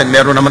in heaven.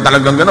 Meron naman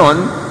talagang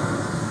ganon.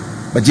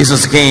 But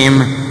Jesus came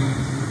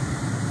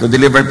to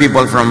deliver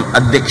people from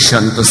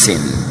addiction to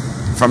sin,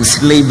 from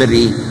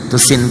slavery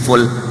to sinful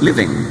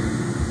living.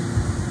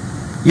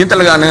 Yun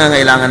talaga ang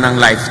nangangailangan ng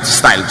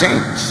lifestyle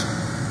change.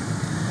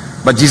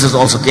 But Jesus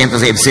also came to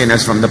save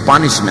sinners from the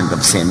punishment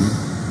of sin,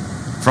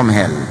 from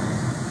hell.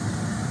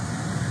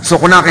 So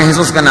kung na kay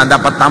Jesus ka na,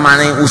 dapat tama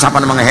na yung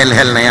usapan ng mga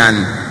hell na yan.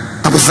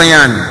 Tapos na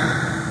yan.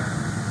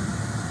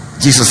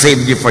 Jesus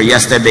saved you for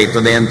yesterday,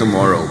 today, and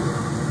tomorrow.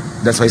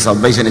 That's why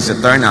salvation is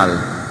eternal.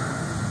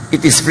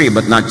 It is free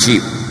but not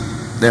cheap.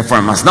 Therefore,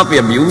 must not be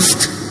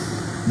abused.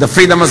 The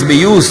freedom must be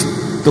used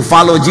to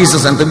follow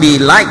Jesus and to be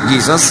like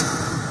Jesus,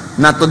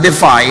 not to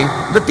defy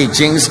the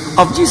teachings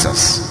of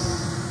Jesus.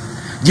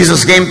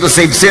 Jesus came to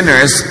save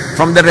sinners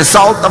from the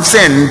result of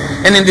sin,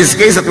 and in this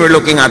case that we're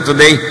looking at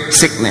today,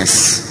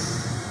 sickness.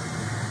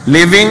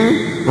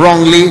 Living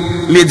wrongly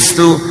leads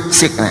to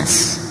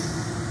sickness.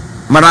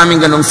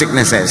 Maraming ganong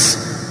sicknesses.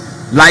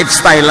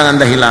 Lifestyle lang ang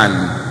dahilan.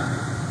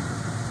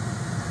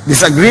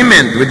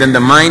 Disagreement within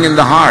the mind and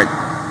the heart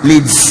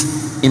leads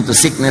into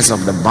sickness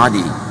of the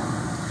body.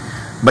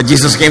 But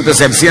Jesus came to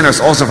save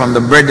sinners also from the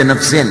burden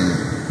of sin,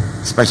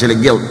 especially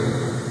guilt.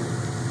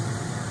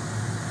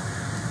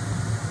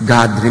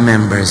 God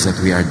remembers that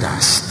we are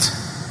dust.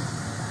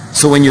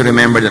 So when you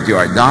remember that you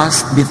are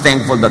dust, be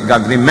thankful that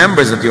God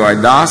remembers that you are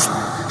dust.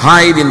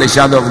 Hide in the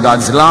shadow of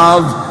God's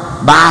love.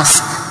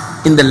 Bask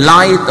in the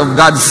light of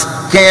God's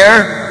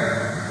care.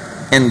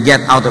 And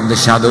get out of the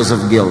shadows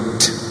of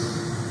guilt.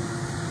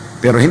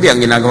 Pero hindi, ang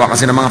ginagawa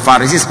kasi ng mga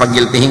Pharisees, pag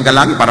guiltihin ka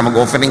lagi para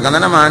mag-offering ka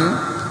na naman,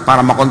 para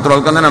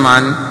makontrol ka na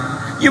naman,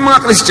 yung mga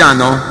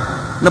Kristiyano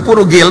na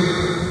puro guilt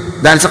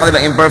dahil sa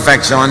kanilang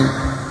imperfection,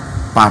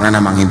 para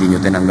namang hindi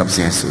nyo tinanggap si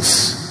Jesus.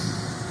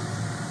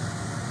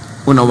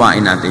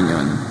 Unawain natin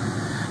yon.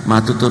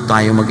 Matuto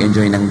tayo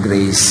mag-enjoy ng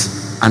grace,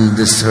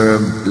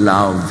 undeserved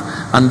love,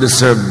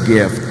 undeserved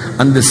gift,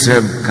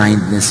 undeserved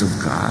kindness of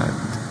God.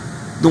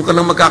 Doon ka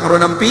lang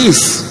magkakaroon ng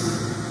peace.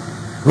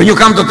 When you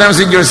come to terms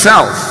with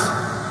yourself,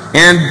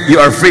 and you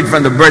are freed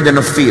from the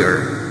burden of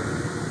fear.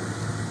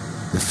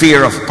 The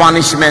fear of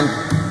punishment,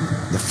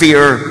 the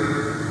fear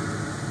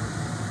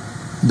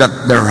that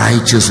the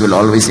righteous will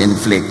always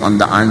inflict on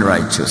the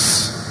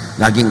unrighteous.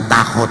 Laging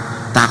takot,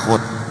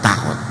 takot,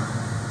 takot.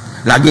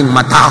 Laging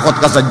matakot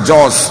ka sa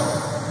Diyos.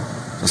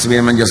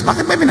 Sasabihin naman Diyos,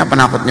 bakit may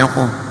pinapanakot niyo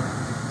ako?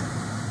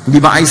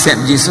 Hindi ba I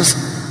sent Jesus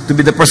to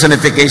be the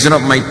personification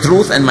of my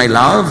truth and my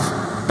love?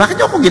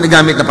 Bakit niyo ako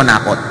ginagamit na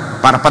panakot?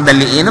 Para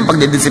padaliin ang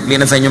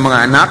pagdidisiplina sa inyong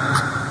mga anak?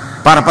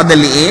 Para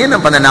padaliin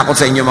ang pananakot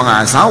sa inyong mga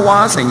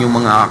asawa, sa inyong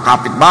mga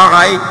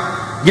kapitbahay?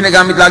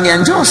 Ginagamit lagi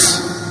ang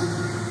Diyos.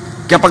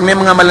 Kaya pag may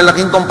mga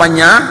malalaking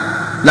kumpanya,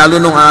 lalo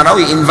nung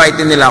araw,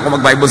 i-invite nila ako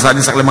mag-Bible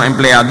study sa mga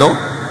empleyado,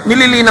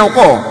 nililinaw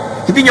ko,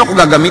 hindi niyo ako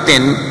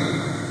gagamitin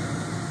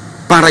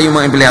para yung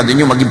mga empleyado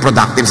niyo maging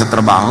productive sa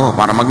trabaho,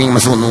 para maging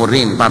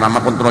masunurin, para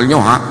makontrol niyo,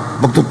 ha?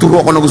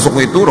 Magtuturo ako na gusto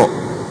kong ituro.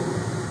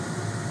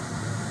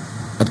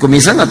 At kung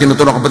minsan na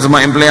tinuturo ko pa sa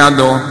mga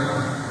empleyado,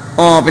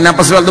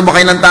 pinapasweldo ba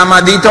kayo ng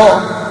tama dito?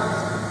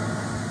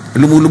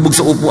 Lumulubog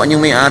sa upuan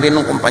yung may-ari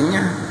ng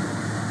kumpanya.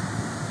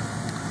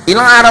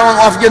 Ilang araw ang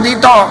off nyo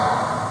dito?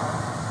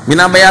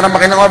 Binabayaran ba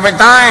kayo ng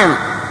overtime?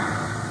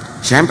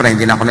 Siyempre,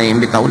 hindi na ako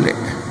naiimbita uli.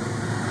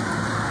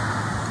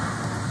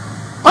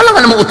 Alam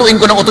nga naman,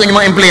 utuin ko yung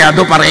mga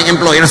empleyado para yung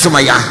employer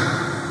sumaya.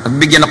 At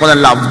bigyan ako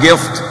ng love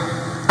gift.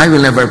 I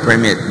will never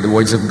permit the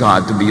words of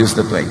God to be used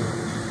that way.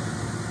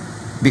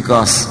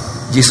 Because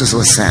Jesus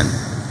was sent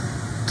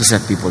to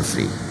set people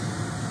free.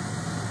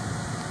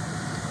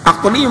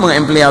 Actually, yung mga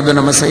empleyado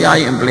na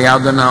masaya, yung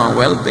empleyado na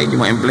well-paid,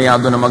 yung mga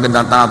empleyado na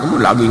magandang tato mo,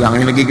 lagi kang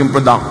nagiging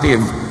productive.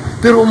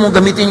 Pero mo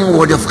gamitin yung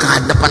word of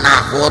God na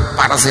panakot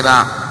para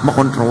sila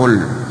makontrol.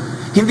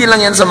 Hindi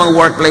lang yan sa mga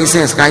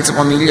workplaces, kahit sa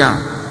pamilya.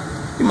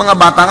 Yung mga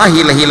bata nga,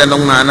 hila-hila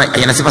nung nanay,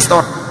 ayan na si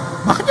pastor.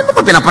 Bakit nyo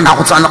ba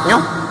pinapanakot sa anak nyo?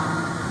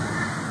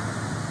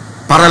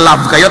 Para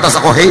love kayo, tas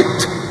ako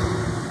hate.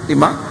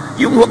 Diba?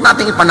 Yung huwag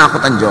natin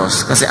ipanakot ang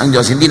Diyos. Kasi ang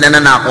Diyos hindi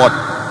nananakot.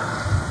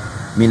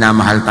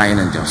 Minamahal tayo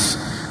ng Diyos.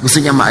 Gusto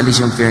niya maalis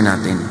yung fear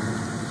natin.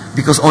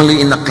 Because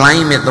only in a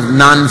climate of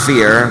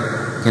non-fear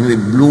can we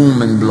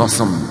bloom and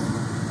blossom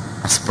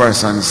as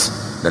persons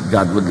that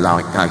God would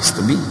like us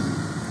to be.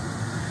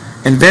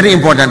 And very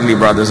importantly,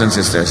 brothers and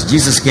sisters,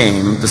 Jesus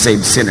came to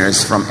save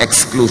sinners from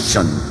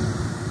exclusion.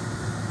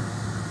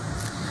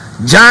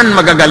 Diyan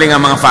magagaling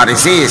ang mga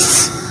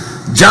Pharisees.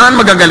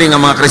 Diyan magagaling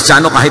ang mga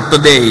Kristiyano kahit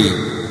today.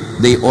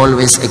 They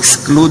always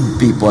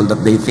exclude people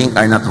that they think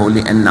are not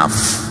holy enough.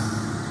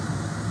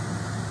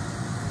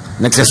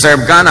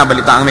 Nagsiserve ka,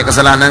 nabalitaan may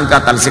kasalanan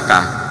ka, talsik ka.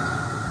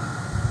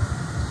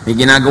 May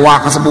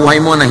ginagawa ka sa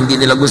buhay mo na hindi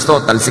nila gusto,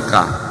 talsik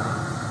ka.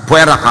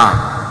 Puwera ka.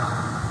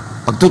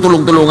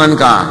 Pagtutulong-tulungan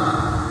ka,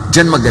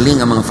 diyan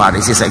magaling ang mga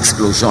Pharisees sa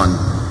exclusion.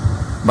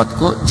 But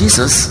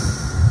Jesus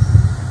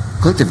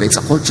cultivates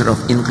a culture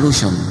of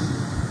inclusion.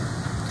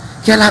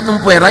 Kaya lahat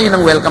ng puwera, yun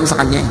ang welcome sa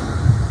kanya.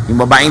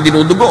 Yung babaeng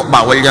dinudugo,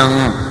 bawal niyang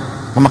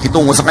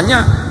makitungo sa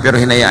kanya. Pero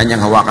hinayaan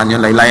niyang hawakan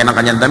yung laylayan ng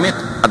kanyang damit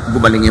at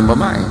gumaling yung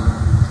babae.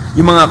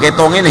 Yung mga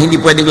ketongin na hindi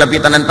pwedeng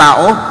lapitan ng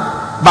tao,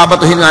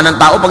 babatuhin nga ng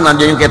tao pag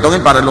nandiyan yung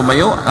ketongin para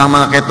lumayo. Ang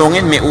mga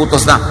ketongin may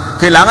utos na,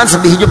 kailangan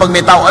sabihin nyo pag may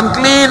tao,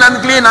 unclean,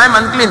 unclean, I'm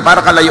unclean, para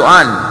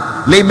kalayuan.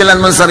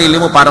 Labelan mo ang sarili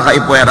mo para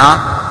kaipuwera.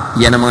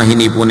 Yan ang mga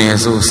hinipo ni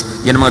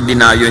Jesus. Yan ang mga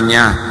dinayo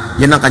niya.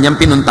 Yan ang kanyang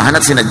pinuntahan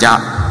at sinadya.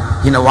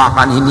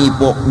 Hinawakan,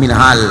 hinipo,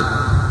 minahal.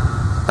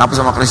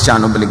 Tapos ang mga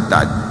Kristiyano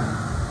baligtad.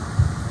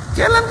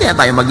 Kailan kaya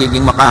tayo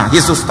magiging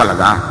maka-Jesus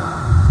talaga?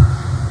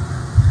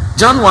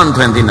 John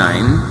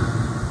 1:29,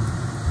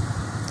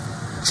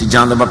 si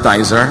John the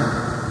Baptizer,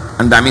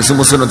 ang daming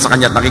sumusunod sa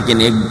kanya at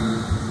nakikinig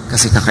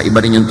kasi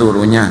kakaiba rin yung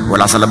turo niya.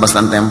 Wala sa labas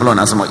ng templo,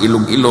 nasa mga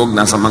ilog-ilog,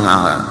 nasa mga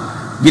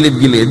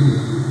gilid-gilid.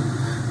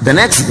 The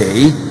next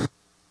day,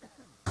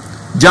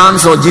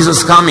 John saw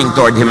Jesus coming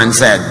toward him and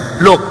said,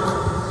 "Look,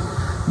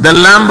 the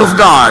Lamb of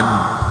God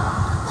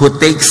who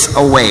takes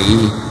away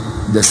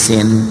the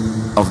sin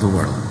of the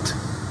world."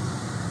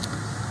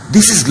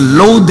 This is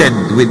loaded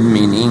with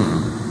meaning.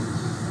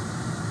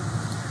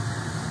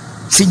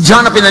 Si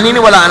John na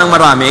pinaniniwalaan ng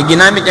marami,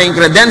 ginamit niya yung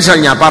credential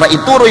niya para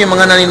ituro yung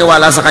mga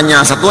naniniwala sa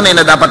kanya sa tunay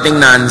na dapat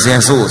tingnan si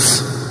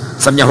Jesus.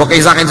 Sabi niya, huwag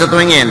kayo sa akin sa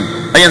tumingin.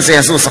 Ayan si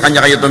Jesus, sa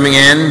kanya kayo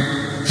tumingin.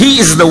 He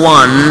is the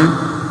one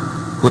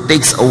who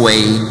takes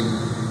away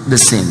the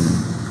sin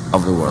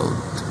of the world.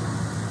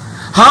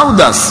 How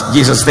does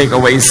Jesus take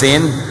away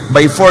sin?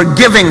 By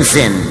forgiving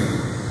sin.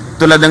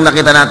 Tulad ng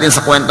nakita natin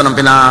sa kwento ng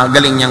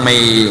pinagaling niyang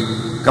may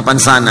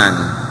kapansanan.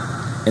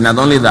 And not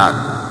only that,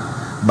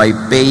 by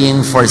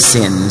paying for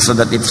sin so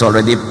that it's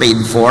already paid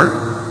for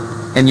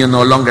and you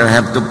no longer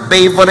have to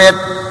pay for it.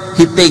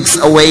 He takes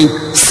away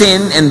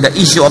sin and the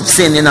issue of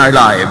sin in our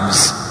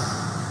lives.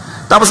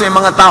 Tapos may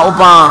mga tao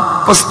pa,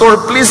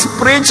 Pastor, please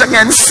preach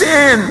against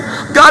sin.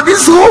 God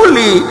is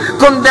holy.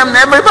 Condemn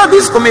everybody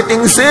is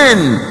committing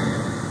sin.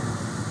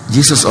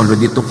 Jesus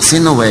already took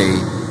sin away.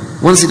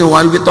 Once in a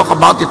while, we talk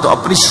about it to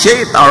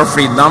appreciate our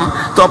freedom,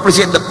 to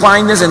appreciate the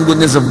kindness and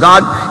goodness of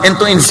God, and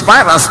to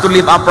inspire us to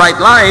live upright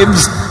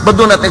lives.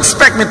 But do not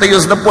expect me to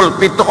use the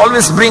pulpit to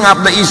always bring up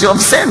the issue of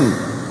sin.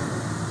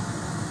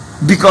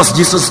 Because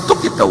Jesus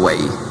took it away.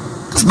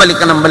 Tapos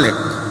balik ka ng balik.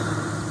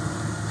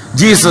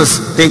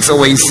 Jesus takes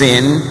away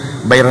sin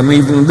by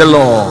removing the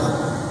law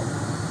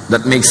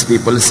that makes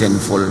people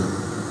sinful.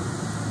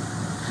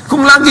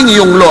 Kung laging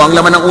yung law, ang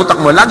laman ng utak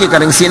mo, lagi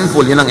ka rin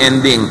sinful, yun ang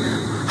ending.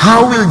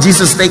 How will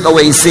Jesus take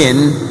away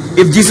sin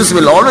if Jesus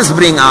will always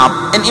bring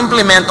up and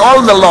implement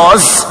all the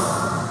laws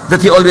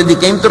that He already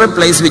came to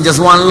replace with just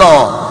one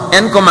law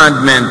and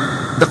commandment,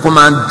 the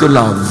command to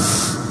love?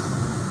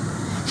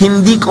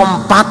 Hindi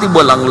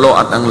compatible ang law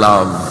at ang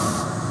love.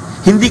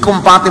 Hindi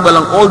compatible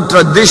ang old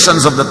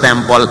traditions of the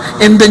temple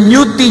and the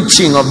new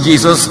teaching of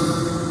Jesus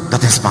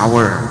that has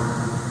power.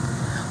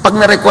 Pag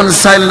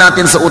na-reconcile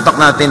natin sa utak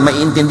natin,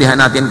 maiintindihan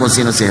natin kung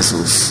sino si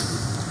Jesus.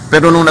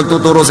 Pero nung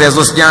nagtuturo si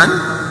Jesus niyan,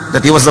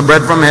 that He was the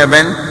bread from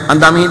heaven,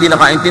 ang dami hindi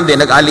nakaintindi,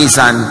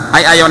 nag-alisan,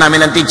 ay ayaw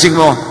namin ang teaching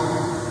mo.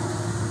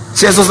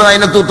 Si Jesus na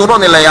ngayon nagtuturo,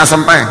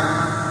 nilayasan pa eh.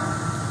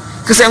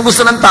 Kasi ang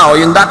gusto ng tao,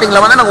 yung dating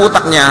laman ng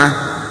utak niya,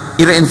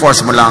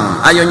 i-reinforce mo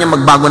lang. Ayaw niya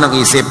magbago ng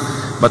isip.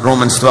 But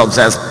Romans 12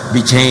 says, be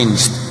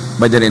changed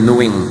by the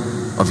renewing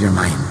of your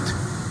mind.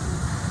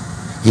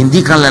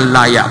 Hindi ka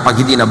lalaya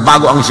pag hindi na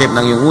bago ang shape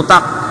ng iyong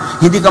utak.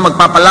 Hindi ka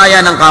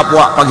magpapalaya ng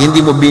kapwa pag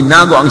hindi mo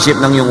binago ang shape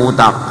ng iyong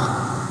utak.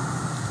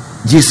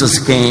 Jesus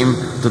came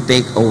to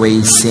take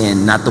away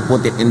sin, not to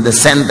put it in the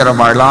center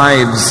of our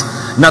lives,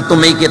 not to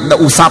make it the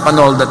usapan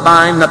all the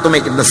time, not to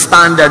make it the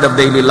standard of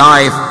daily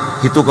life.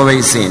 He took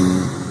away sin.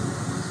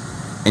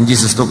 And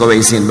Jesus took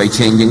away sin by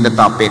changing the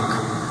topic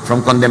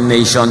from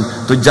condemnation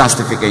to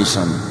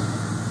justification,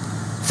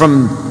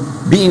 from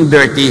being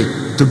dirty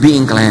to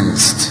being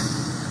cleansed,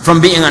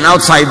 from being an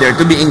outsider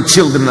to being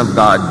children of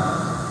God.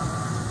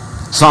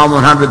 Psalm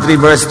 103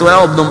 verse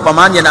 12, nung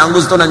paman yan ang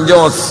gusto ng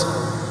Diyos,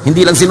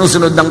 hindi lang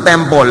sinusunod ng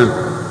temple,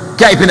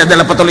 kaya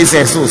ipinadala pa tuloy si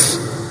Jesus.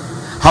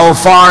 How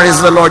far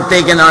has the Lord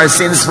taken our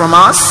sins from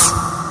us?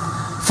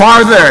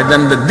 Farther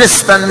than the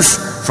distance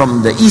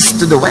from the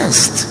east to the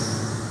west.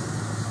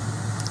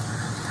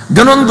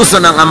 Ganon gusto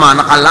ng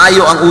Ama,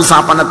 nakalayo ang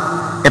usapan at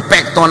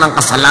epekto ng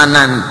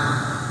kasalanan.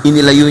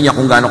 Inilayo niya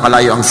kung gaano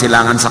kalayo ang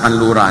silangan sa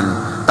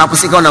kanluran. Tapos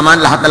ikaw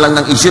naman, lahat na lang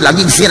ng issue,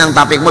 laging sin ang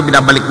topic mo,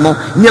 binabalik mo,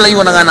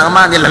 nilayo na nga ng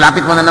Ama,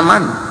 nilalapit mo na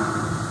naman.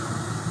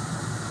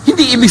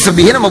 Hindi ibig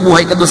sabihin na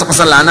mabuhay ka doon sa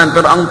kasalanan,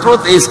 pero ang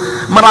truth is,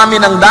 marami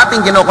ng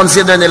dating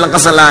kinoconsider nilang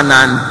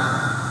kasalanan,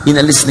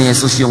 inalis ni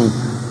Jesus yung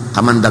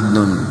kamandag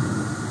nun.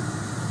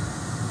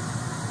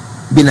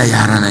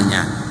 Binayaran na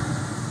niya.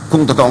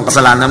 Kung totoong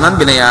kasalanan man,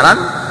 binayaran.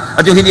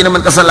 At yung hindi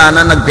naman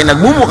kasalanan,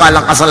 nagpinagmumukha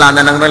lang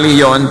kasalanan ng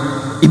reliyon,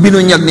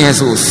 ibinunyag ni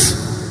Jesus.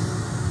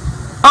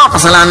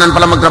 Kasalanan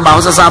pala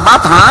magtrabaho sa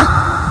Sabat, ha?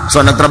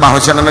 So, nagtrabaho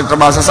siya na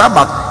nagtrabaho sa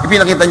Sabat.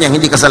 Ipinakita niya,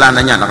 hindi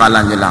kasalanan niya, nakala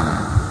niyo lang.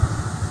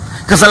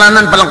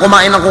 Kasalanan palang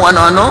kumain ng kung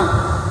ano-ano.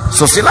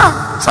 So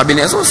sila, sabi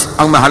ni Jesus,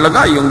 ang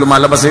mahalaga yung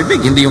lumalabas sa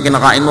bibig, hindi yung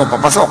kinakain mo,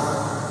 papasok.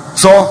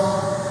 So,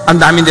 ang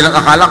dami nilang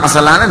akala,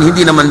 kasalanan,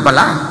 hindi naman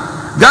pala.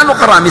 Gaano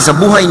karami sa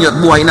buhay niyo at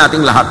buhay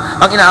nating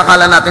lahat, ang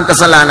inaakala natin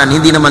kasalanan,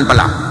 hindi naman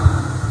pala.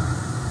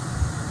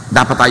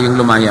 Dapat tayong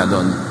lumaya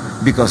doon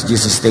because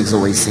Jesus takes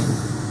away sin.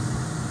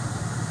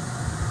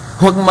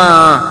 Huwag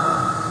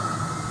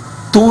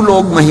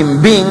matulog,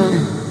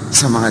 mahimbing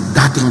sa mga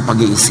dating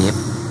pag-iisip.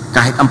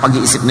 Kahit ang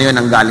pag-iisip na yun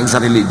ang galing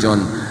sa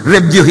religion,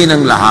 reviewin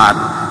ang lahat,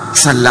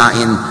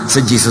 salain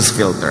sa Jesus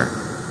filter.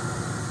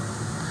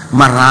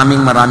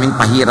 Maraming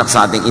pahirap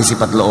sa ating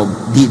isip at loob,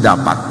 di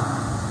dapat.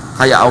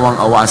 Kaya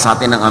awang-awa sa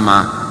atin ng Ama,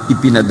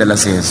 ipinadala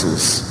si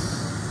Jesus.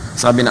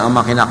 Sabi ng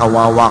Ama,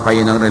 kinakawawa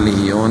kayo ng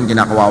relihiyon,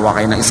 kinakawawa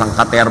kayo ng isang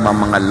katerbang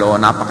mga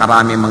law,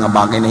 napakarami mga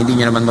bagay na hindi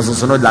nyo naman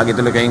masusunod, lagi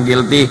tuloy kayong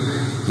guilty.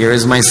 Here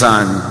is my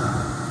son.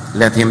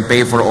 Let him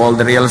pay for all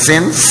the real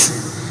sins,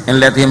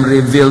 and let him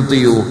reveal to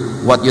you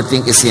what you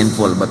think is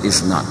sinful but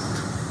is not.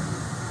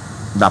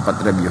 Dapat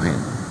reviewin.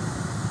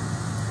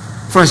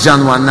 1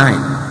 John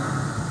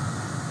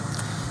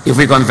 1:9. If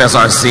we confess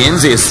our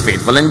sins, He is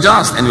faithful and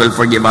just and will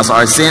forgive us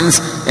our sins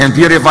and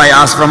purify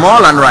us from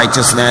all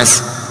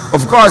unrighteousness.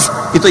 Of course,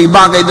 ito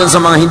ibagay dun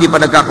sa mga hindi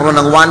pa nagkakaroon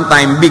ng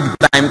one-time,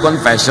 big-time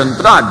confession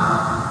to God.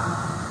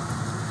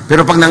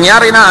 Pero pag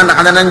nangyari na, anak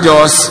ka na ng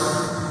Diyos,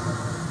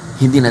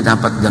 hindi na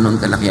dapat ganun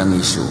kalaki ang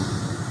issue.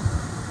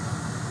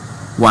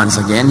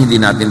 Once again, hindi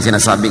natin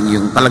sinasabing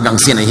yung talagang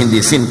sin ay hindi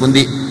sin,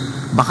 kundi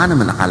baka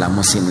naman akala mo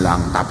sin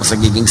lang, tapos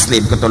nagiging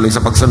slave ka tuloy sa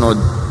pagsunod.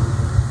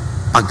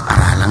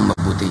 Pag-aralang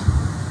mabuti.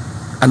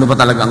 Ano ba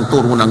talaga ang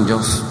turo ng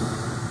Diyos?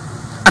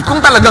 At kung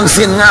talagang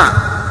sin nga,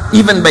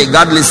 even by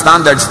godly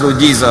standards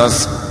through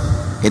Jesus,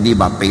 di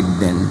ba, paid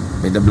din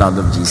by the blood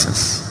of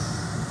Jesus?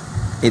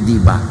 Di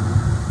ba,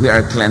 we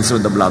are cleansed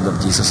with the blood of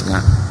Jesus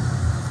nga.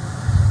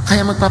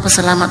 Kaya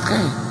magpapasalamat ka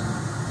eh.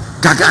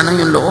 Gagaan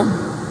yung loob.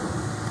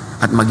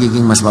 At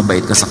magiging mas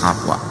mabait ka sa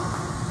kapwa.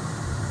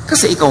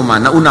 Kasi ikaw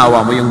man,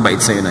 naunawa mo yung bait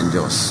sa'yo ng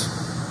Diyos.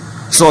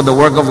 So the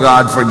work of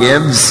God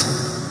forgives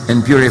and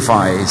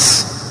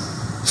purifies.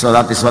 So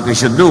that is what we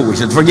should do. We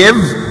should forgive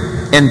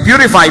and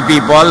purify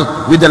people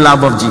with the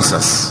love of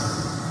Jesus.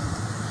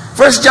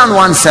 1 John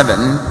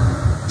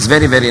 1:7 is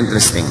very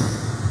interesting.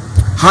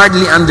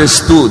 Hardly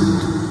understood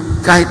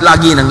kahit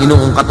lagi nang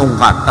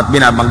inuungkat-ungkat at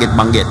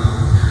binabanggit-banggit.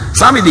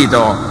 Sabi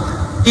dito,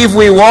 if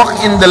we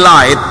walk in the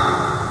light,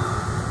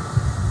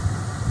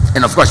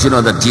 and of course, you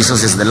know that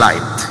Jesus is the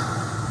light.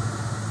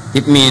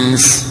 It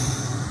means,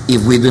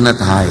 if we do not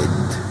hide.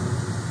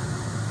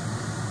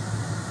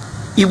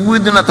 If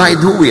we do not hide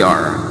who we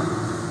are.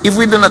 If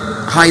we do not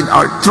hide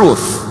our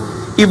truth.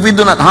 If we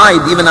do not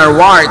hide even our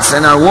warts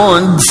and our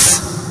wounds.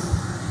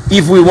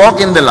 If we walk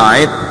in the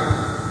light,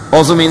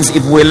 also means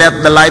if we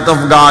let the light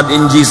of God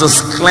in Jesus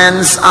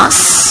cleanse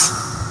us.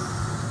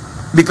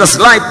 Because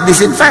light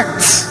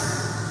disinfects.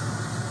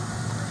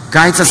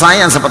 Kahit sa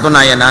science, sa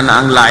patunayan na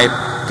ang light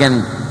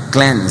can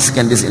cleanse,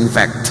 can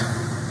disinfect.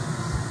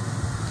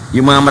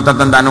 Yung mga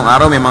matatanda nung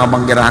araw, may mga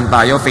banggerahan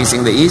tayo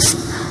facing the east.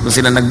 Doon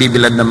sila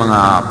nagbibilad ng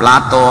mga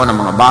plato, ng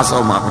mga baso,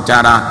 mga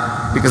kutsara.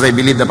 Because I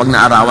believe na pag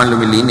naarawan,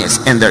 lumilinis.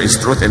 And there is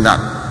truth in that.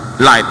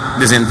 Light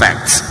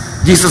disinfects.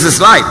 Jesus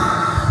is light.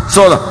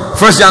 So,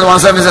 1 John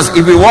 1:7 says,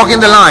 if we walk in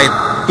the light,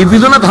 if we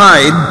do not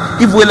hide,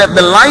 if we let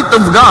the light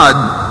of God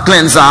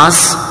cleanse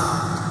us,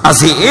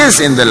 as He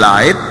is in the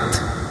light,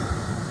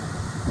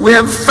 we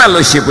have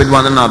fellowship with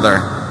one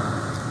another.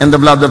 And the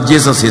blood of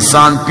Jesus, His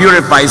Son,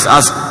 purifies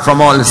us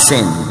from all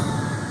sin.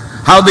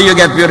 How do you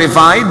get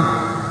purified?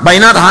 By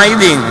not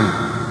hiding.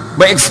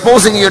 by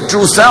exposing your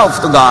true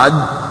self to God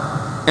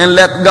and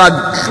let God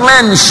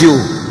cleanse you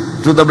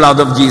through the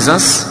blood of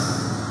Jesus,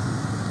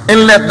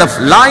 and let the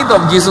light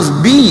of Jesus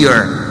be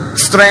your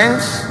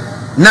strength,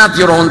 not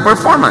your own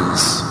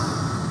performance.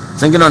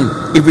 So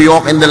ganoon, if we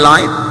walk in the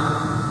light,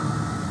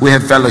 we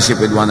have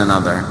fellowship with one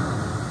another.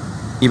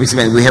 Ibig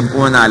sabihin, we have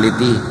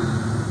commonality.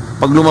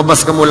 Pag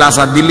lumabas ka mula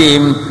sa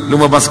dilim,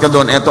 lumabas ka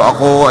doon, eto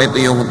ako, ito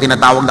yung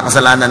tinatawag na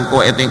kasalanan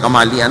ko, ito yung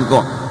kamalian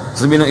ko.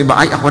 Sabihin ng iba,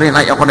 ay ako rin,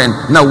 ay ako rin.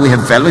 Now we have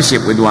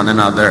fellowship with one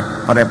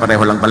another.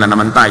 Pare-pareho lang pala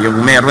naman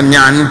tayong meron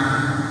yan.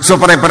 So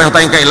pare-pareho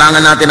tayong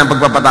kailangan natin ang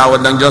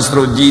pagpapatawad ng Diyos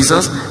through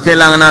Jesus.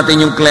 Kailangan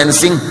natin yung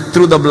cleansing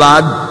through the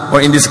blood,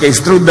 or in this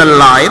case, through the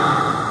light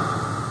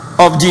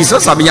of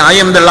Jesus. Sabi niya, I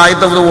am the light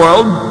of the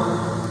world.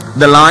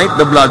 The light,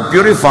 the blood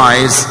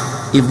purifies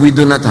if we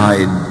do not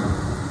hide.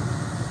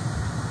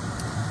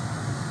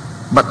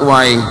 But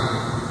why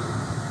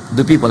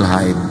do people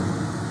hide?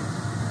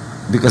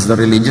 Because the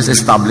religious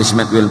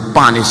establishment will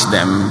punish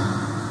them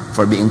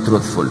for being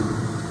truthful.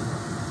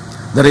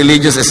 The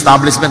religious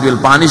establishment will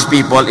punish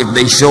people if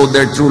they show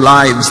their true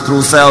lives,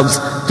 true selves,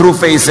 true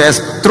faces,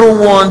 true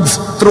wounds,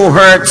 true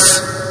hurts,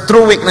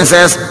 true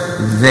weaknesses.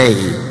 They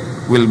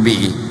will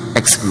be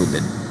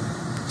excluded.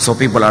 So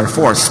people are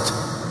forced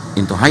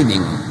into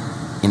hiding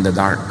in the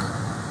dark.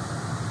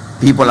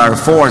 People are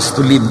forced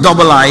to live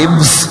double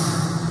lives,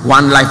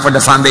 one life for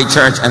the Sunday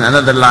church and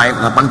another life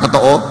na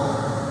pangtotoo,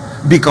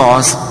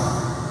 because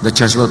the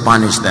church will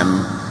punish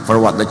them for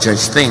what the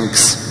church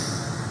thinks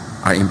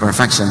are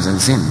imperfections and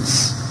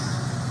sins.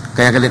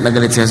 Kaya galit na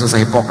galit si Jesus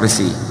sa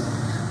hypocrisy.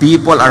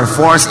 People are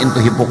forced into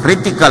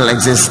hypocritical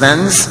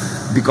existence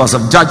because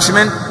of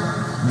judgment,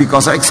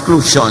 because of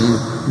exclusion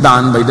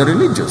done by the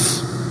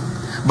religious.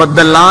 But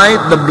the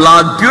light, the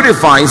blood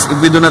purifies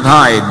if we do not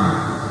hide.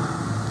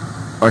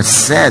 Or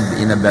said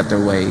in a better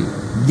way,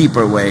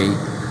 deeper way,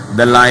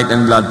 the light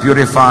and blood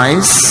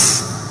purifies,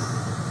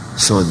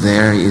 so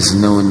there is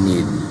no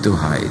need to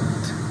hide.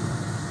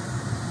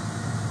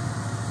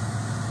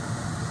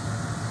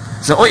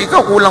 So,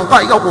 ikaw kulang ka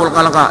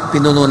lang ka.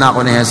 Pinuno na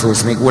ako ni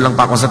Jesus. May kulang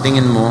pa ako sa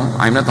tingin mo.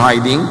 I'm not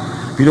hiding.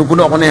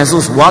 Pinupuno ako ni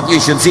Jesus. What you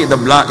should see is the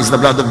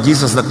blood of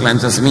Jesus that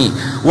cleanses me.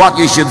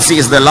 What you should see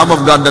is the love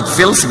of God that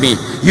fills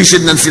me. You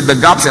should not see the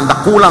gaps and the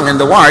kulang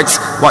and the warts.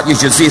 What you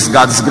should see is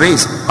God's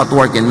grace at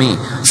work in me.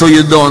 So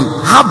you don't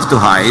have to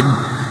hide.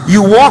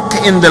 You walk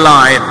in the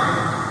light.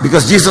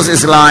 Because Jesus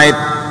is light,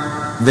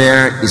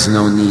 there is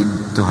no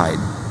need to hide.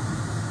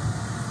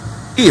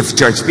 If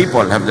church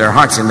people have their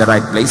hearts in the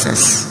right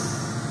places,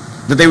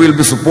 that they will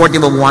be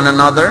supportive of one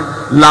another,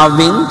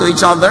 loving to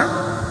each other,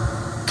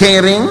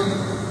 caring,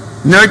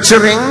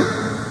 nurturing,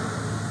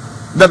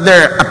 that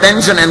their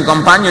attention and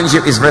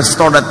companionship is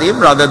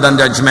restorative rather than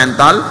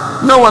judgmental,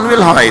 no one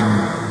will hide.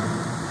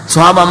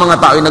 So habang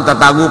mga tao ay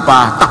nagtatago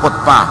pa, takot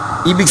pa,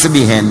 ibig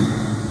sabihin,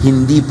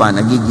 hindi pa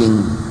nagiging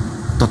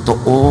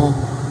totoo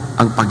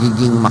ang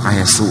pagiging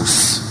maka-Jesus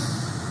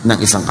ng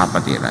isang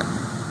kapatiran.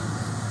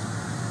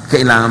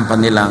 Kailangan pa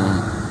nilang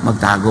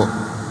magtago,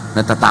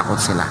 natatakot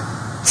sila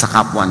sa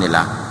kapwa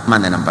nila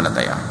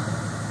mananampalataya.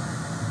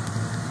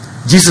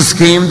 Jesus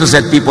came to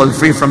set people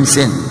free from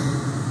sin,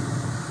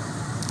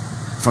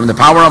 from the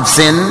power of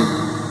sin,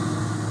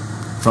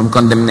 from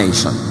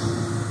condemnation.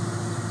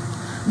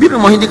 Biro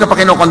mo, hindi ka pa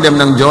kinokondem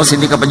ng Diyos,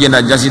 hindi ka pa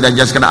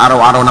sinadjust ka na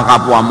araw-araw ng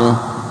kapwa mo.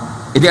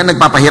 Hindi ang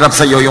nagpapahirap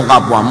sa iyo yung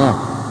kapwa mo.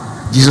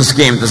 Jesus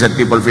came to set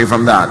people free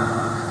from that.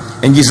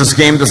 And Jesus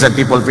came to set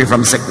people free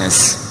from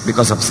sickness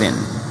because of sin.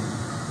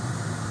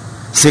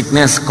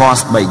 Sickness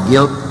caused by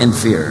guilt and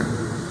fear.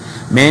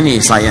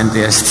 Many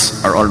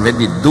scientists are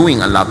already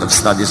doing a lot of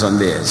studies on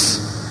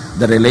this.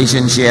 The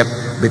relationship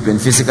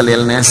between physical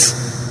illness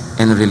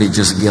and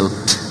religious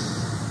guilt.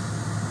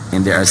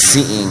 And they are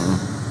seeing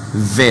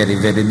very,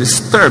 very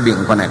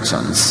disturbing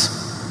connections.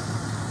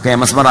 Kaya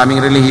mas maraming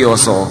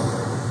relihiyoso,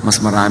 mas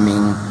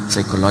maraming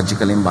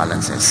psychological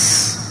imbalances.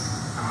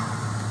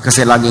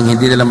 Kasi laging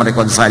hindi nila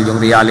ma-reconcile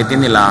yung reality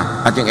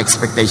nila at yung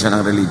expectation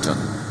ng religion.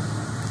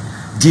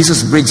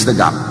 Jesus bridged the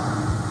gap.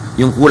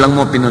 Yung kulang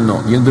mo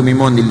pinuno, yung dumi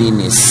mo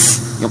nilinis,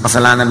 yung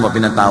kasalanan mo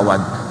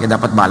pinatawad, kaya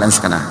dapat balance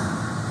ka na.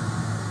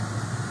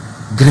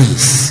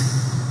 Grace,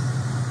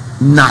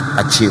 not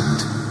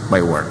achieved by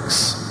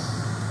works.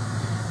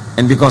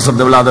 And because of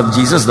the blood of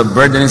Jesus, the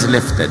burden is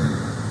lifted.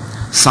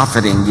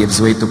 Suffering gives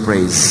way to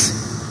praise,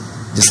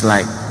 just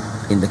like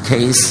in the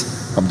case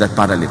of that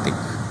paralytic.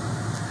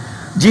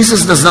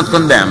 Jesus does not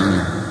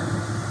condemn.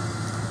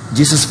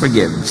 Jesus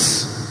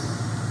forgives.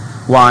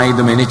 Why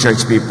do many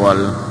church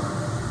people,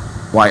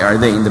 why are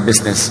they in the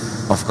business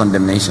of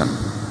condemnation?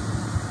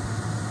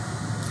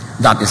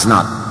 That is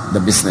not the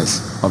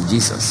business of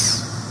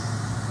Jesus.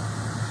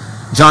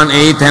 John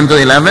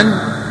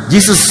 8:10-11,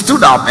 Jesus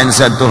stood up and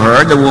said to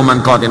her, the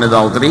woman caught in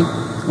adultery,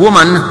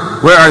 "Woman,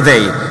 where are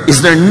they? Is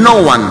there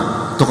no one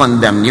to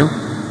condemn you?"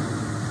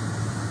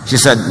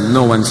 She said,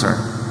 "No one, sir."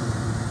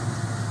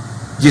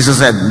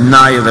 Jesus said,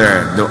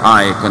 "Neither do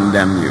I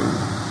condemn you.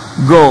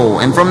 Go,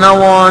 and from now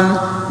on,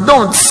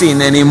 don't sin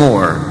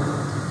anymore."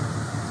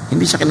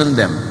 Hindi siya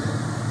kinondem.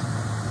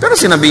 Pero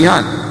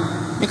sinabihan,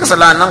 May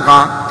kasalanan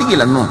ka,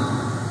 tigilan mo.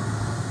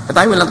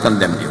 But I will not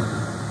condemn you.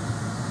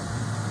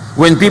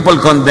 When people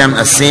condemn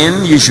a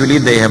sin, usually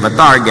they have a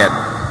target.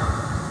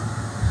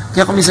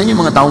 Kaya kung minsan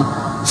yung mga taong,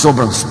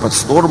 sobrang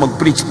pastor,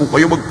 mag-preach po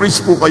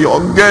kayo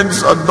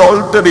against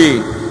adultery.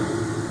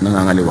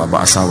 Nangangaliwa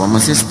ba asawa mo,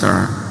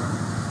 sister?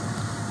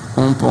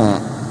 Kung po,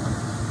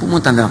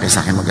 pumunta na kayo sa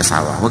akin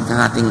mag-asawa. Huwag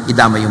na nating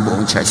idama yung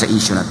buong church sa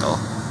issue na to.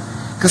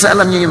 Kasi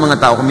alam niyo yung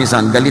mga tao kung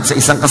minsan, galit sa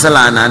isang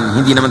kasalanan,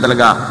 hindi naman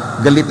talaga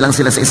galit lang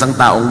sila sa isang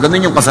taong, ganun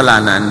yung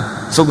kasalanan.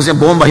 So gusto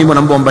niya, bombahin mo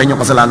ng bombahin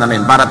yung kasalanan na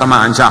yun para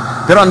tamaan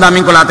siya. Pero ang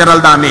daming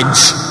collateral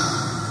damage.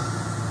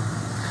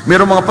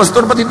 Merong mga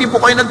pastor, ba't hindi po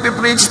kayo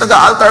nagpipreach,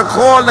 nag-altar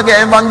call,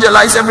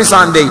 nag-evangelize every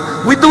Sunday?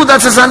 We do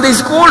that sa Sunday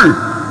school.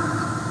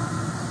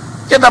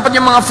 Kaya dapat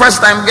yung mga first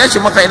time guests,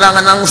 yung mga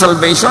kailangan ng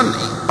salvation,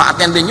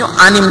 pa-attendin nyo.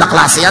 6 na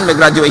klase yan, may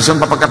graduation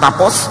pa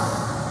pagkatapos.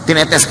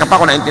 Tinetest ka pa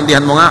kung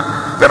naintindihan mo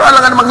nga. Pero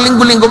alam nga naman,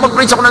 linggo-linggo,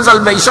 mag-preach ako ng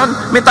salvation,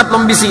 may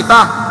 3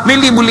 bisita, may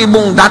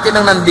libu-libong dati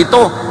nang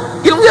nandito.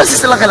 Ilang beses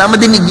nila kailangan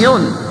madinig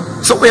yun.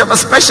 So we have a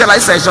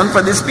specialized session for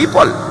these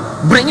people.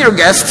 Bring your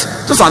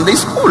guests to Sunday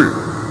school.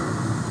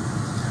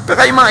 Pero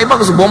kayo mga iba,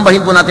 gusto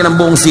bombahin po natin ang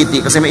buong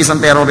city kasi may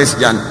isang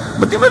terrorist dyan.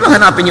 Ba't di mo lang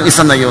hanapin yung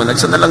isa na yun at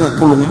siya na lang ang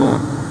pulong mo?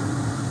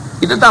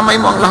 Idadamay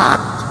mo ang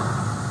lahat.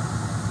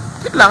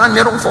 Kailangan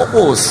merong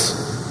focus.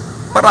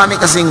 Marami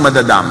kasing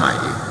madadamay.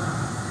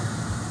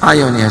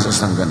 Ayaw ni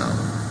Jesus ng gano'n.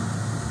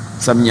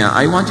 Sabi niya,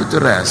 I want you to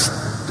rest,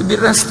 to be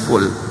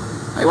restful.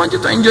 I want you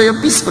to enjoy a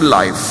peaceful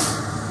life.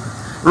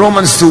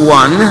 Romans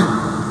 2:1,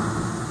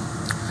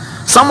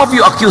 some of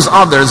you accuse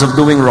others of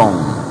doing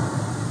wrong,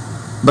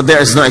 but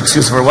there is no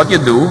excuse for what you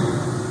do.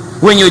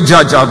 When you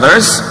judge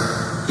others,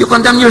 you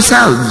condemn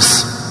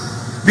yourselves,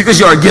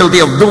 because you are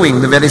guilty of doing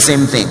the very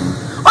same thing.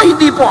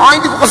 Hindi ko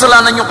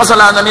kasalanan yung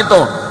kasalanan nito.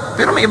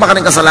 Pero may iba ka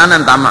rin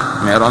kasalanan,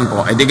 tama. Meron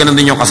po. Di ganun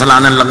din yung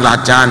kasalanan lang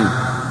lahat yan.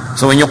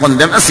 So when you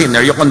condemn a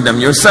sinner, you condemn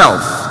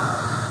yourself.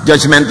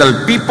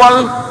 Judgmental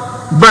people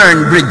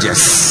burn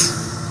bridges.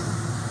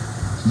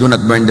 Do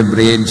not burn the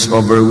bridge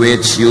over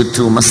which you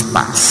too must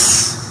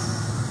pass.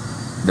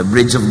 The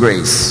bridge of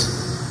grace,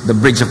 the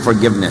bridge of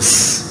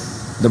forgiveness,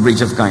 the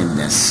bridge of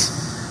kindness.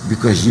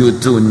 Because you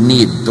too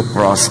need to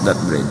cross that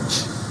bridge.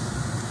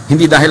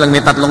 Hindi dahil lang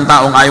may 3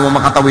 taong ayaw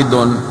mo makatawid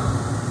doon,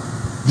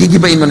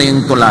 gigibain mo na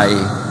yung tulay,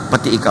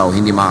 pati ikaw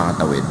hindi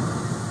makakatawid.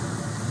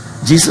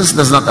 Jesus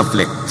does not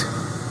afflict.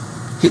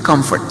 He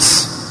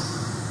comforts.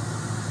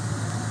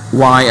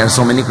 Why are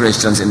so many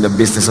Christians in the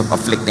business of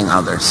afflicting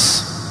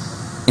others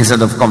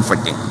instead of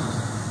comforting?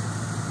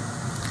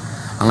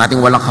 Ang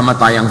ating walang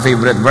kamatayang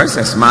favorite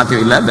verses,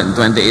 Matthew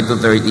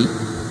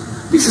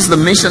 11:28-30. This is the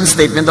mission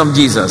statement of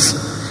Jesus.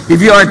 If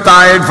you are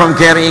tired from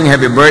carrying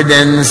heavy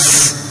burdens,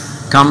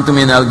 come to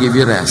me and I'll give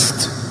you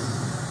rest.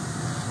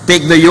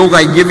 Take the yoke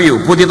I give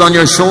you, put it on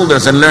your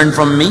shoulders and learn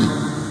from me.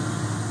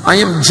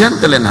 I am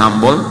gentle and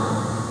humble,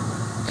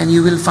 and you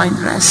will find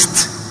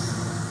rest.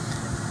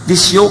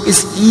 This yoke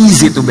is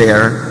easy to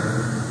bear.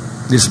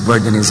 This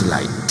burden is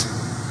light.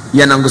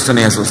 Yan ang gusto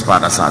ni Jesus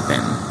para sa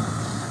atin.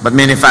 But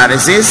many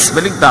Pharisees,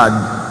 baligtad,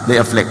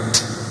 they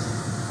afflict.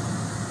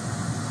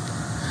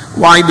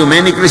 Why do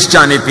many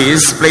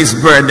Christianities place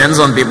burdens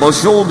on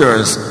people's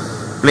shoulders,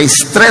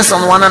 place stress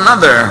on one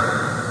another?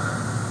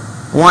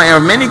 Why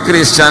are many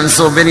Christians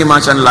so very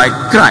much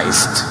unlike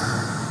Christ?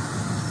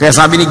 Kaya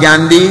sabi ni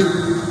Gandhi,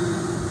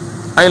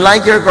 I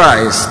like your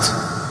Christ,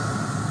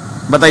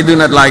 but I do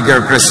not like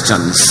your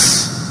Christians.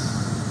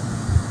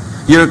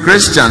 Your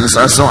Christians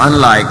are so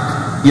unlike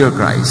your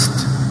Christ.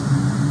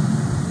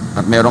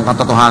 At mayroong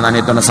katotohanan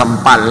ito na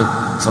sampal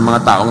sa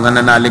mga taong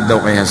nananalig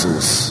daw kay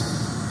Jesus.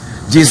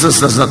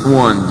 Jesus does not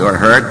wound or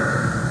hurt.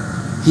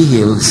 He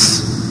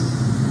heals.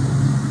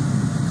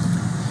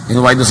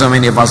 And why do so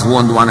many of us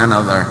wound one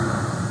another?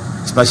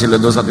 Especially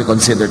those that we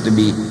consider to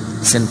be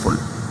sinful.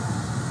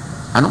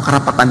 Anong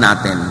karapatan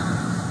natin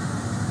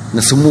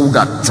na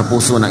sumugat sa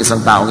puso ng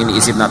isang taong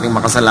iniisip nating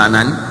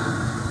makasalanan?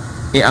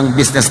 Ang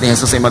business ni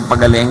Jesus ay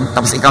magpagaling,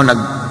 tapos ikaw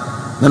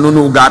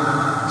nanunugat.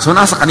 So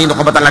nasa kanino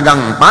ka ba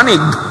talagang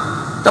panig?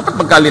 Dapat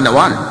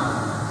magkalinawan.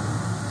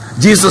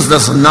 Jesus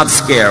does not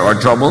scare or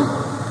trouble.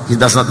 He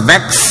does not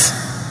vex.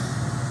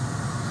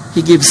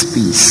 He gives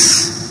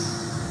peace.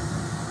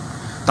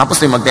 Tapos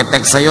yung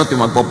magte-text sa'yo,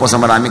 yung magpopo sa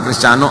maraming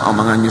Kristiyano, ang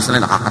mga news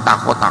na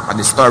nakakatakot,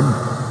 nakaka-disturb.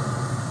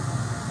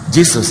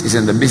 Jesus is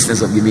in the business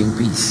of giving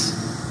peace.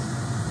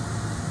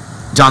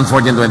 John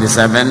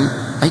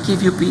 14:27, I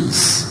give you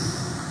peace.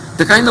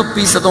 The kind of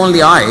peace that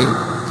only I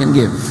can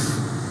give.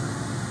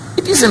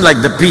 It isn't like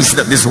the peace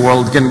that this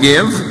world can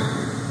give.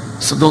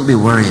 So don't be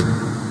worried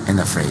and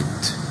afraid.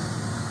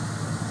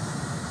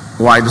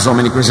 Why do so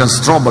many Christians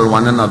trouble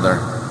one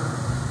another?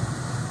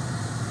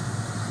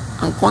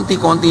 Ang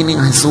konti-konti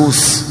ng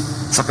Jesus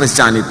sa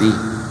Christianity,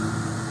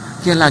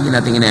 kaya lagi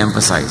natin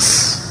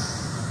ina-emphasize.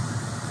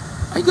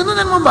 Ay, gano'n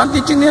na naman ba ang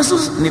teaching ni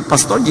Jesus? Ni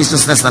Pastor,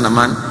 Jesusness na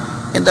naman.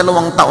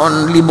 2,000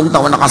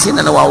 taon na kasi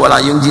na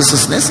nawawala yung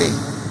Jesusness eh.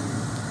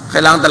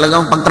 Kailangan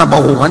talagang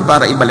pagtrabahuhan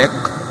para ibalik.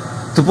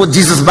 To put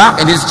Jesus back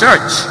in His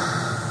church.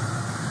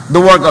 The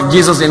work of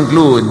Jesus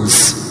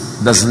includes,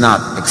 does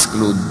not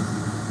exclude.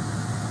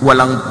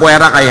 Walang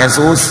puwera kay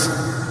Jesus.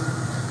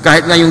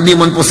 Kahit nga yung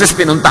demon possessed,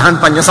 pinuntahan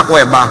pa niya sa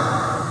kuweba.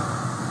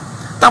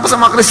 Tapos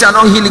ang mga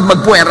Kristiyano ang hilig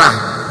magpuwera,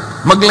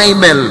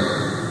 mag-label.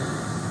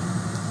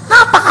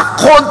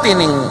 Napaka-konti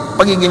ng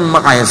pagiging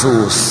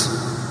maka-Jesus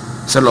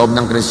sa loob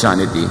ng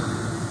Christianity.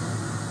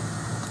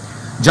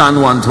 John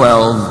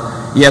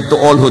 1:12, yet to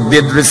all who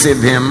did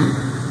receive Him,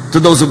 to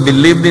those who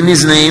believed in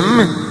His name,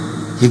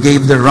 He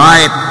gave the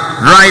right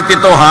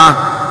ito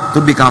to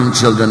become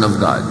children of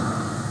God.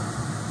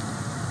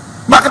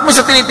 Bakit mo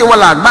siya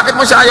tinitiwalag? Bakit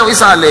mo siya ayaw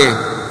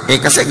isali?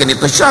 Kasi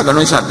ganito siya,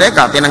 ganun siya.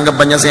 Teka, tinanggap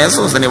ba niya si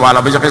Jesus?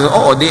 Naniwala ba siya kay Jesus?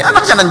 Oo, di,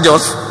 anak siya ng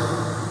Diyos.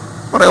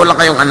 Pareho lang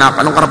kayong anak.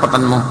 Anong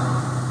karapatan mo?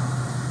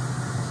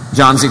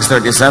 John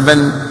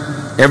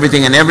 6:37,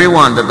 everything and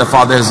everyone that the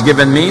Father has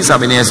given me,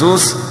 sabi ni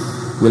Jesus,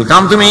 will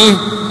come to me,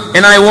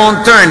 and I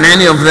won't turn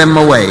any of them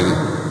away.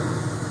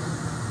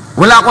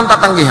 Wala akong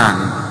tatanggihan.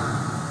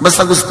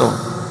 Basta gusto.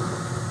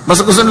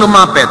 Basta gusto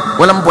lumapit.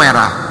 Walang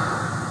puwera.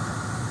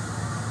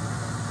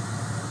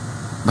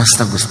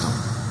 Basta gusto.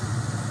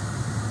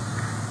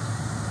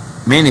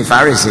 Many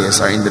Pharisees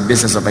are in the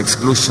business of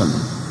exclusion.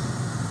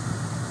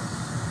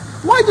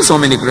 Why do so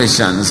many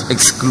Christians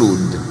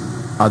exclude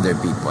other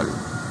people?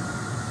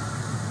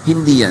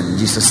 Hindi yan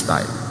Jesus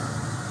style.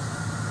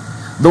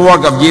 The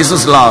work of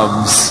Jesus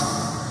loves,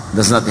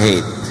 does not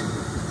hate.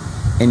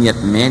 And yet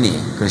many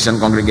Christian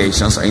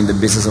congregations are in the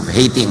business of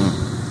hating.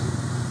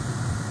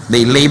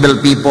 They label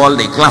people,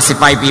 they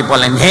classify people,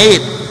 and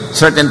hate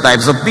certain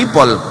types of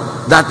people.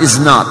 That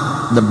is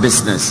not the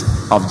business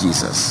of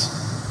Jesus.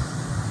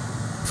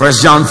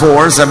 1 John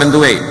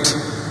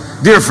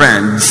 4:7-8. Dear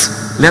friends,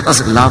 let us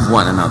love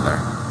one another,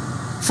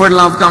 for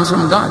love comes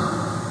from God.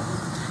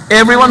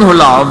 Everyone who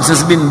loves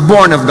has been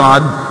born of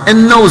God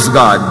and knows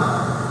God.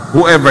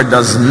 Whoever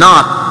does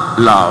not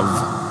love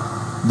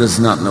does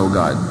not know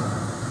God,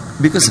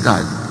 because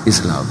God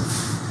is love.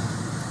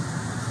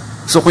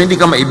 So kung hindi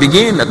ka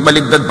maibigin at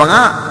baligtad pa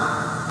nga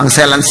ang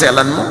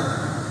selan-selan mo,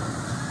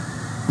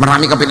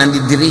 marami kang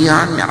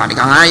pinandidirihan, marami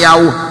kang ayaw,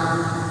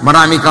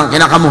 marami kang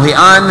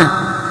kinakamuhian,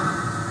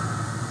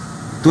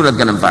 tulad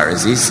ka ng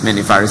Pharisees.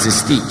 Many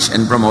Pharisees teach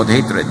and promote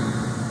hatred.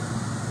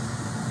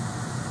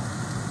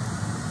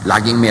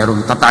 Laging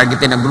merong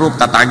tatargetin na group,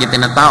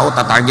 tatargetin na tao,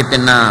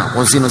 tatargetin na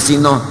kung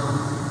sino-sino,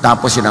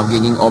 tapos yun ang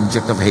magiging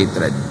object of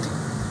hatred.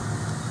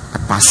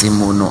 At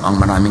pasimuno ang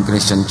maraming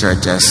Christian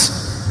churches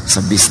sa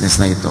business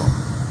na ito.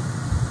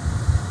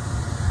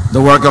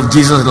 The work of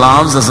Jesus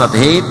loves does not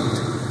hate.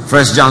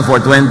 1 John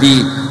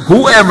 4:20,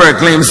 whoever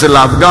claims to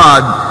love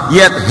God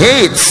yet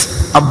hates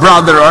a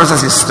brother or a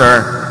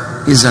sister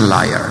is a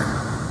liar.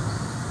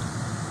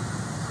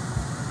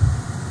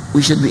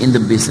 We should be in the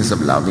business of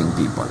loving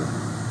people,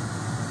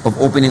 of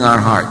opening our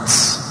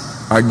hearts,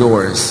 our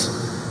doors,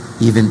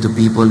 even to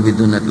people we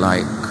do not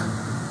like.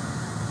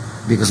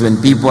 Because when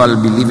people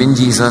believe in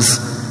Jesus,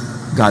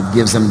 God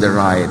gives them the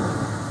right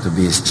to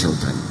be His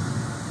children.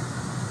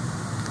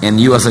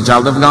 And you as a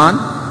child of God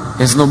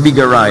has no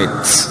bigger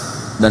rights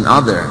than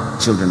other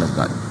children of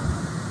God.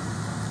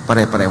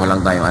 Pare-pareho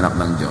lang tayong anak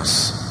ng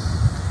Diyos.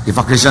 If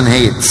a Christian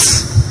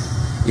hates,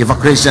 if a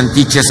Christian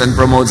teaches and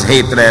promotes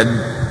hatred,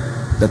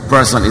 that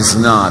person is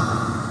not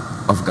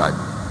of God.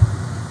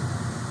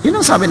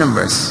 Yun ang sabi ng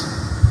verse.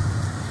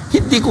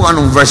 Hindi ko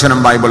anong version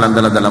ng Bible ang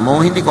dala-dala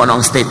mo, hindi ko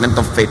anong statement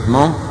of faith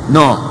mo.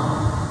 No.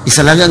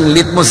 Isa lang ang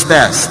litmus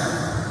test.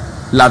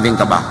 Loving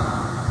ka ba?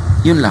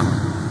 Yun lang.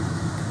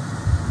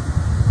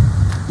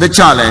 The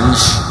challenge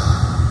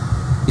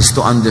is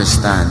to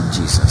understand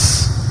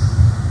Jesus.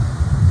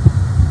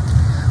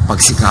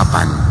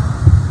 Pagsikapan,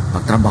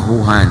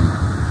 pagtrabahuhan,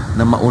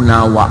 na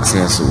maunawa si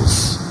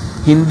Jesus.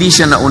 Hindi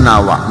siya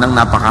naunawa ng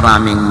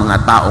napakaraming mga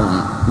taong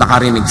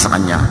nakarinig sa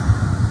Kanya.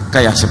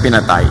 Kaya siya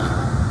pinatay.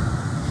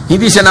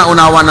 Hindi siya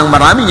naunawa ng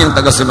marami niyang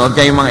tagasunod,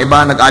 kaya yung mga iba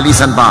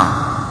nag-alisan pa.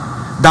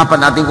 Dapat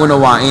nating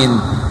unawain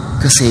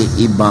kasi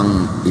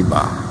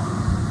ibang-iba.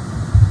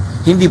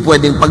 Hindi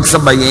pwedeng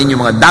pagsabayin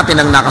yung mga dati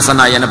nang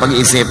nakasanayan na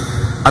pag-iisip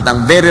at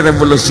ang very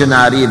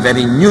revolutionary,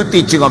 very new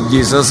teaching of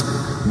Jesus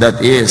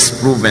that is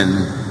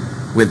proven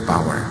with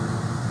power.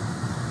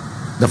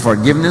 The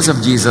forgiveness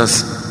of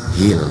Jesus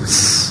heals.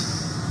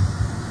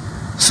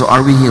 So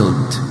are we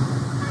healed?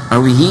 Are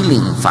we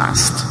healing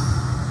fast?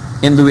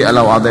 And do we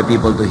allow other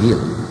people to heal?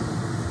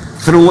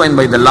 Through and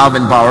by the love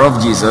and power of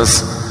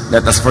Jesus,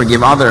 let us forgive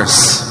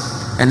others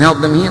and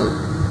help them heal.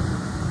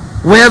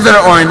 Whether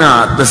or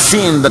not the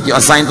sin that you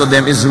assign to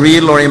them is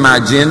real or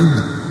imagined,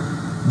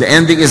 the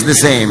ending is the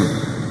same.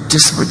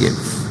 Just forgive.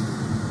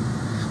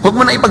 Huwag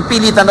mo na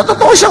ipagpilitan na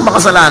totoo siyang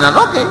makasalanan.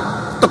 Okay,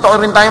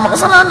 totoo rin tayo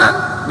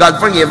makasalanan. God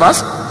forgive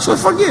us, so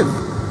forgive.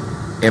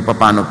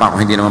 Paano pa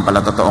kung hindi naman pala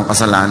totoong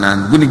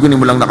kasalanan? Guni-guni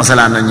mo lang na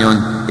kasalanan yun.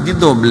 Hindi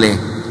doble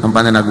ang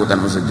pananagutan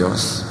mo sa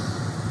Diyos.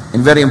 And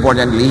very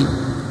importantly,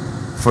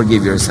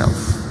 forgive yourself.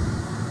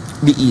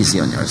 Be easy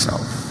on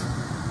yourself.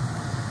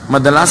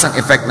 Madalas ang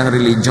effect ng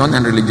religion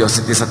and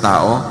religiosity sa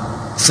tao,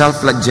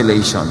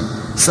 self-flagellation,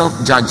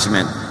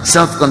 self-judgment,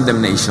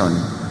 self-condemnation.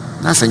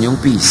 Nasaan yung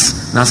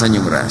peace? Nasaan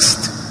yung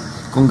rest?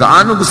 Kung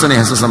gaano gusto ni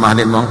Jesus na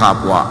mahalin mo ang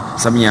kapwa,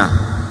 sabi niya,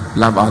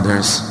 love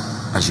others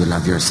as you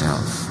love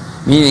yourself.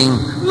 Meaning,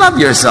 love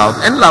yourself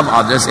and love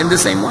others in the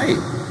same way.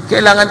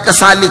 Kailangan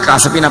kasali ka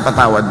sa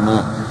pinapatawad mo.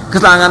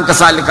 Kailangan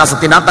kasali ka sa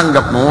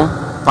tinatanggap mo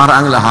para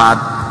ang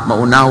lahat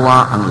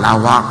maunawa ang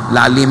lawak,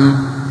 lalim,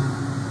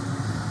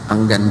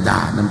 ang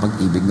ganda ng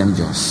pag-ibig ng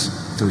Diyos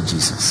through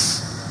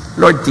Jesus.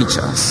 Lord, teach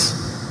us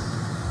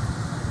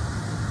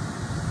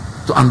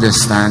to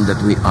understand that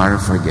we are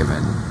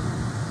forgiven.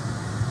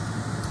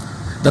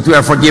 That we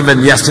are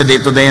forgiven yesterday,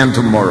 today, and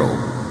tomorrow.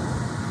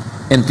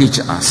 And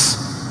teach us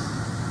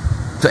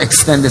to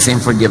extend the same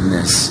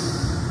forgiveness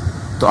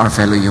to our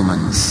fellow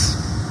humans.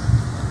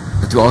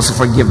 That we also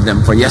forgive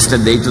them for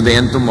yesterday, today,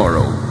 and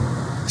tomorrow.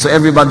 So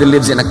everybody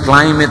lives in a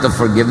climate of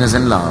forgiveness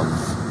and love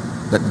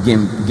that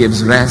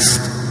gives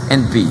rest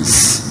and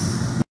peace,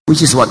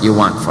 which is what you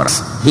want for us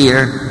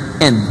here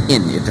and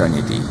in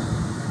eternity.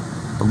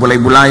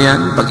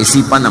 Pagbulay-bulayan,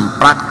 pag-isipan ng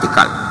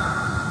practical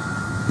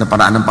na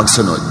paraan ng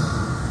pagsunod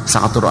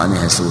sa katuroan ni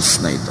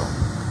Jesus na ito.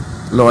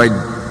 Lord,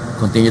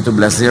 continue to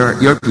bless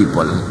your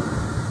people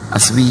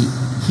as we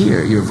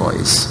hear your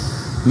voice,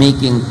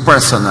 making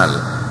personal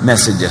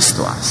messages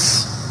to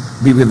us.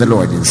 Be with the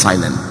Lord in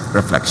silent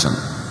reflection.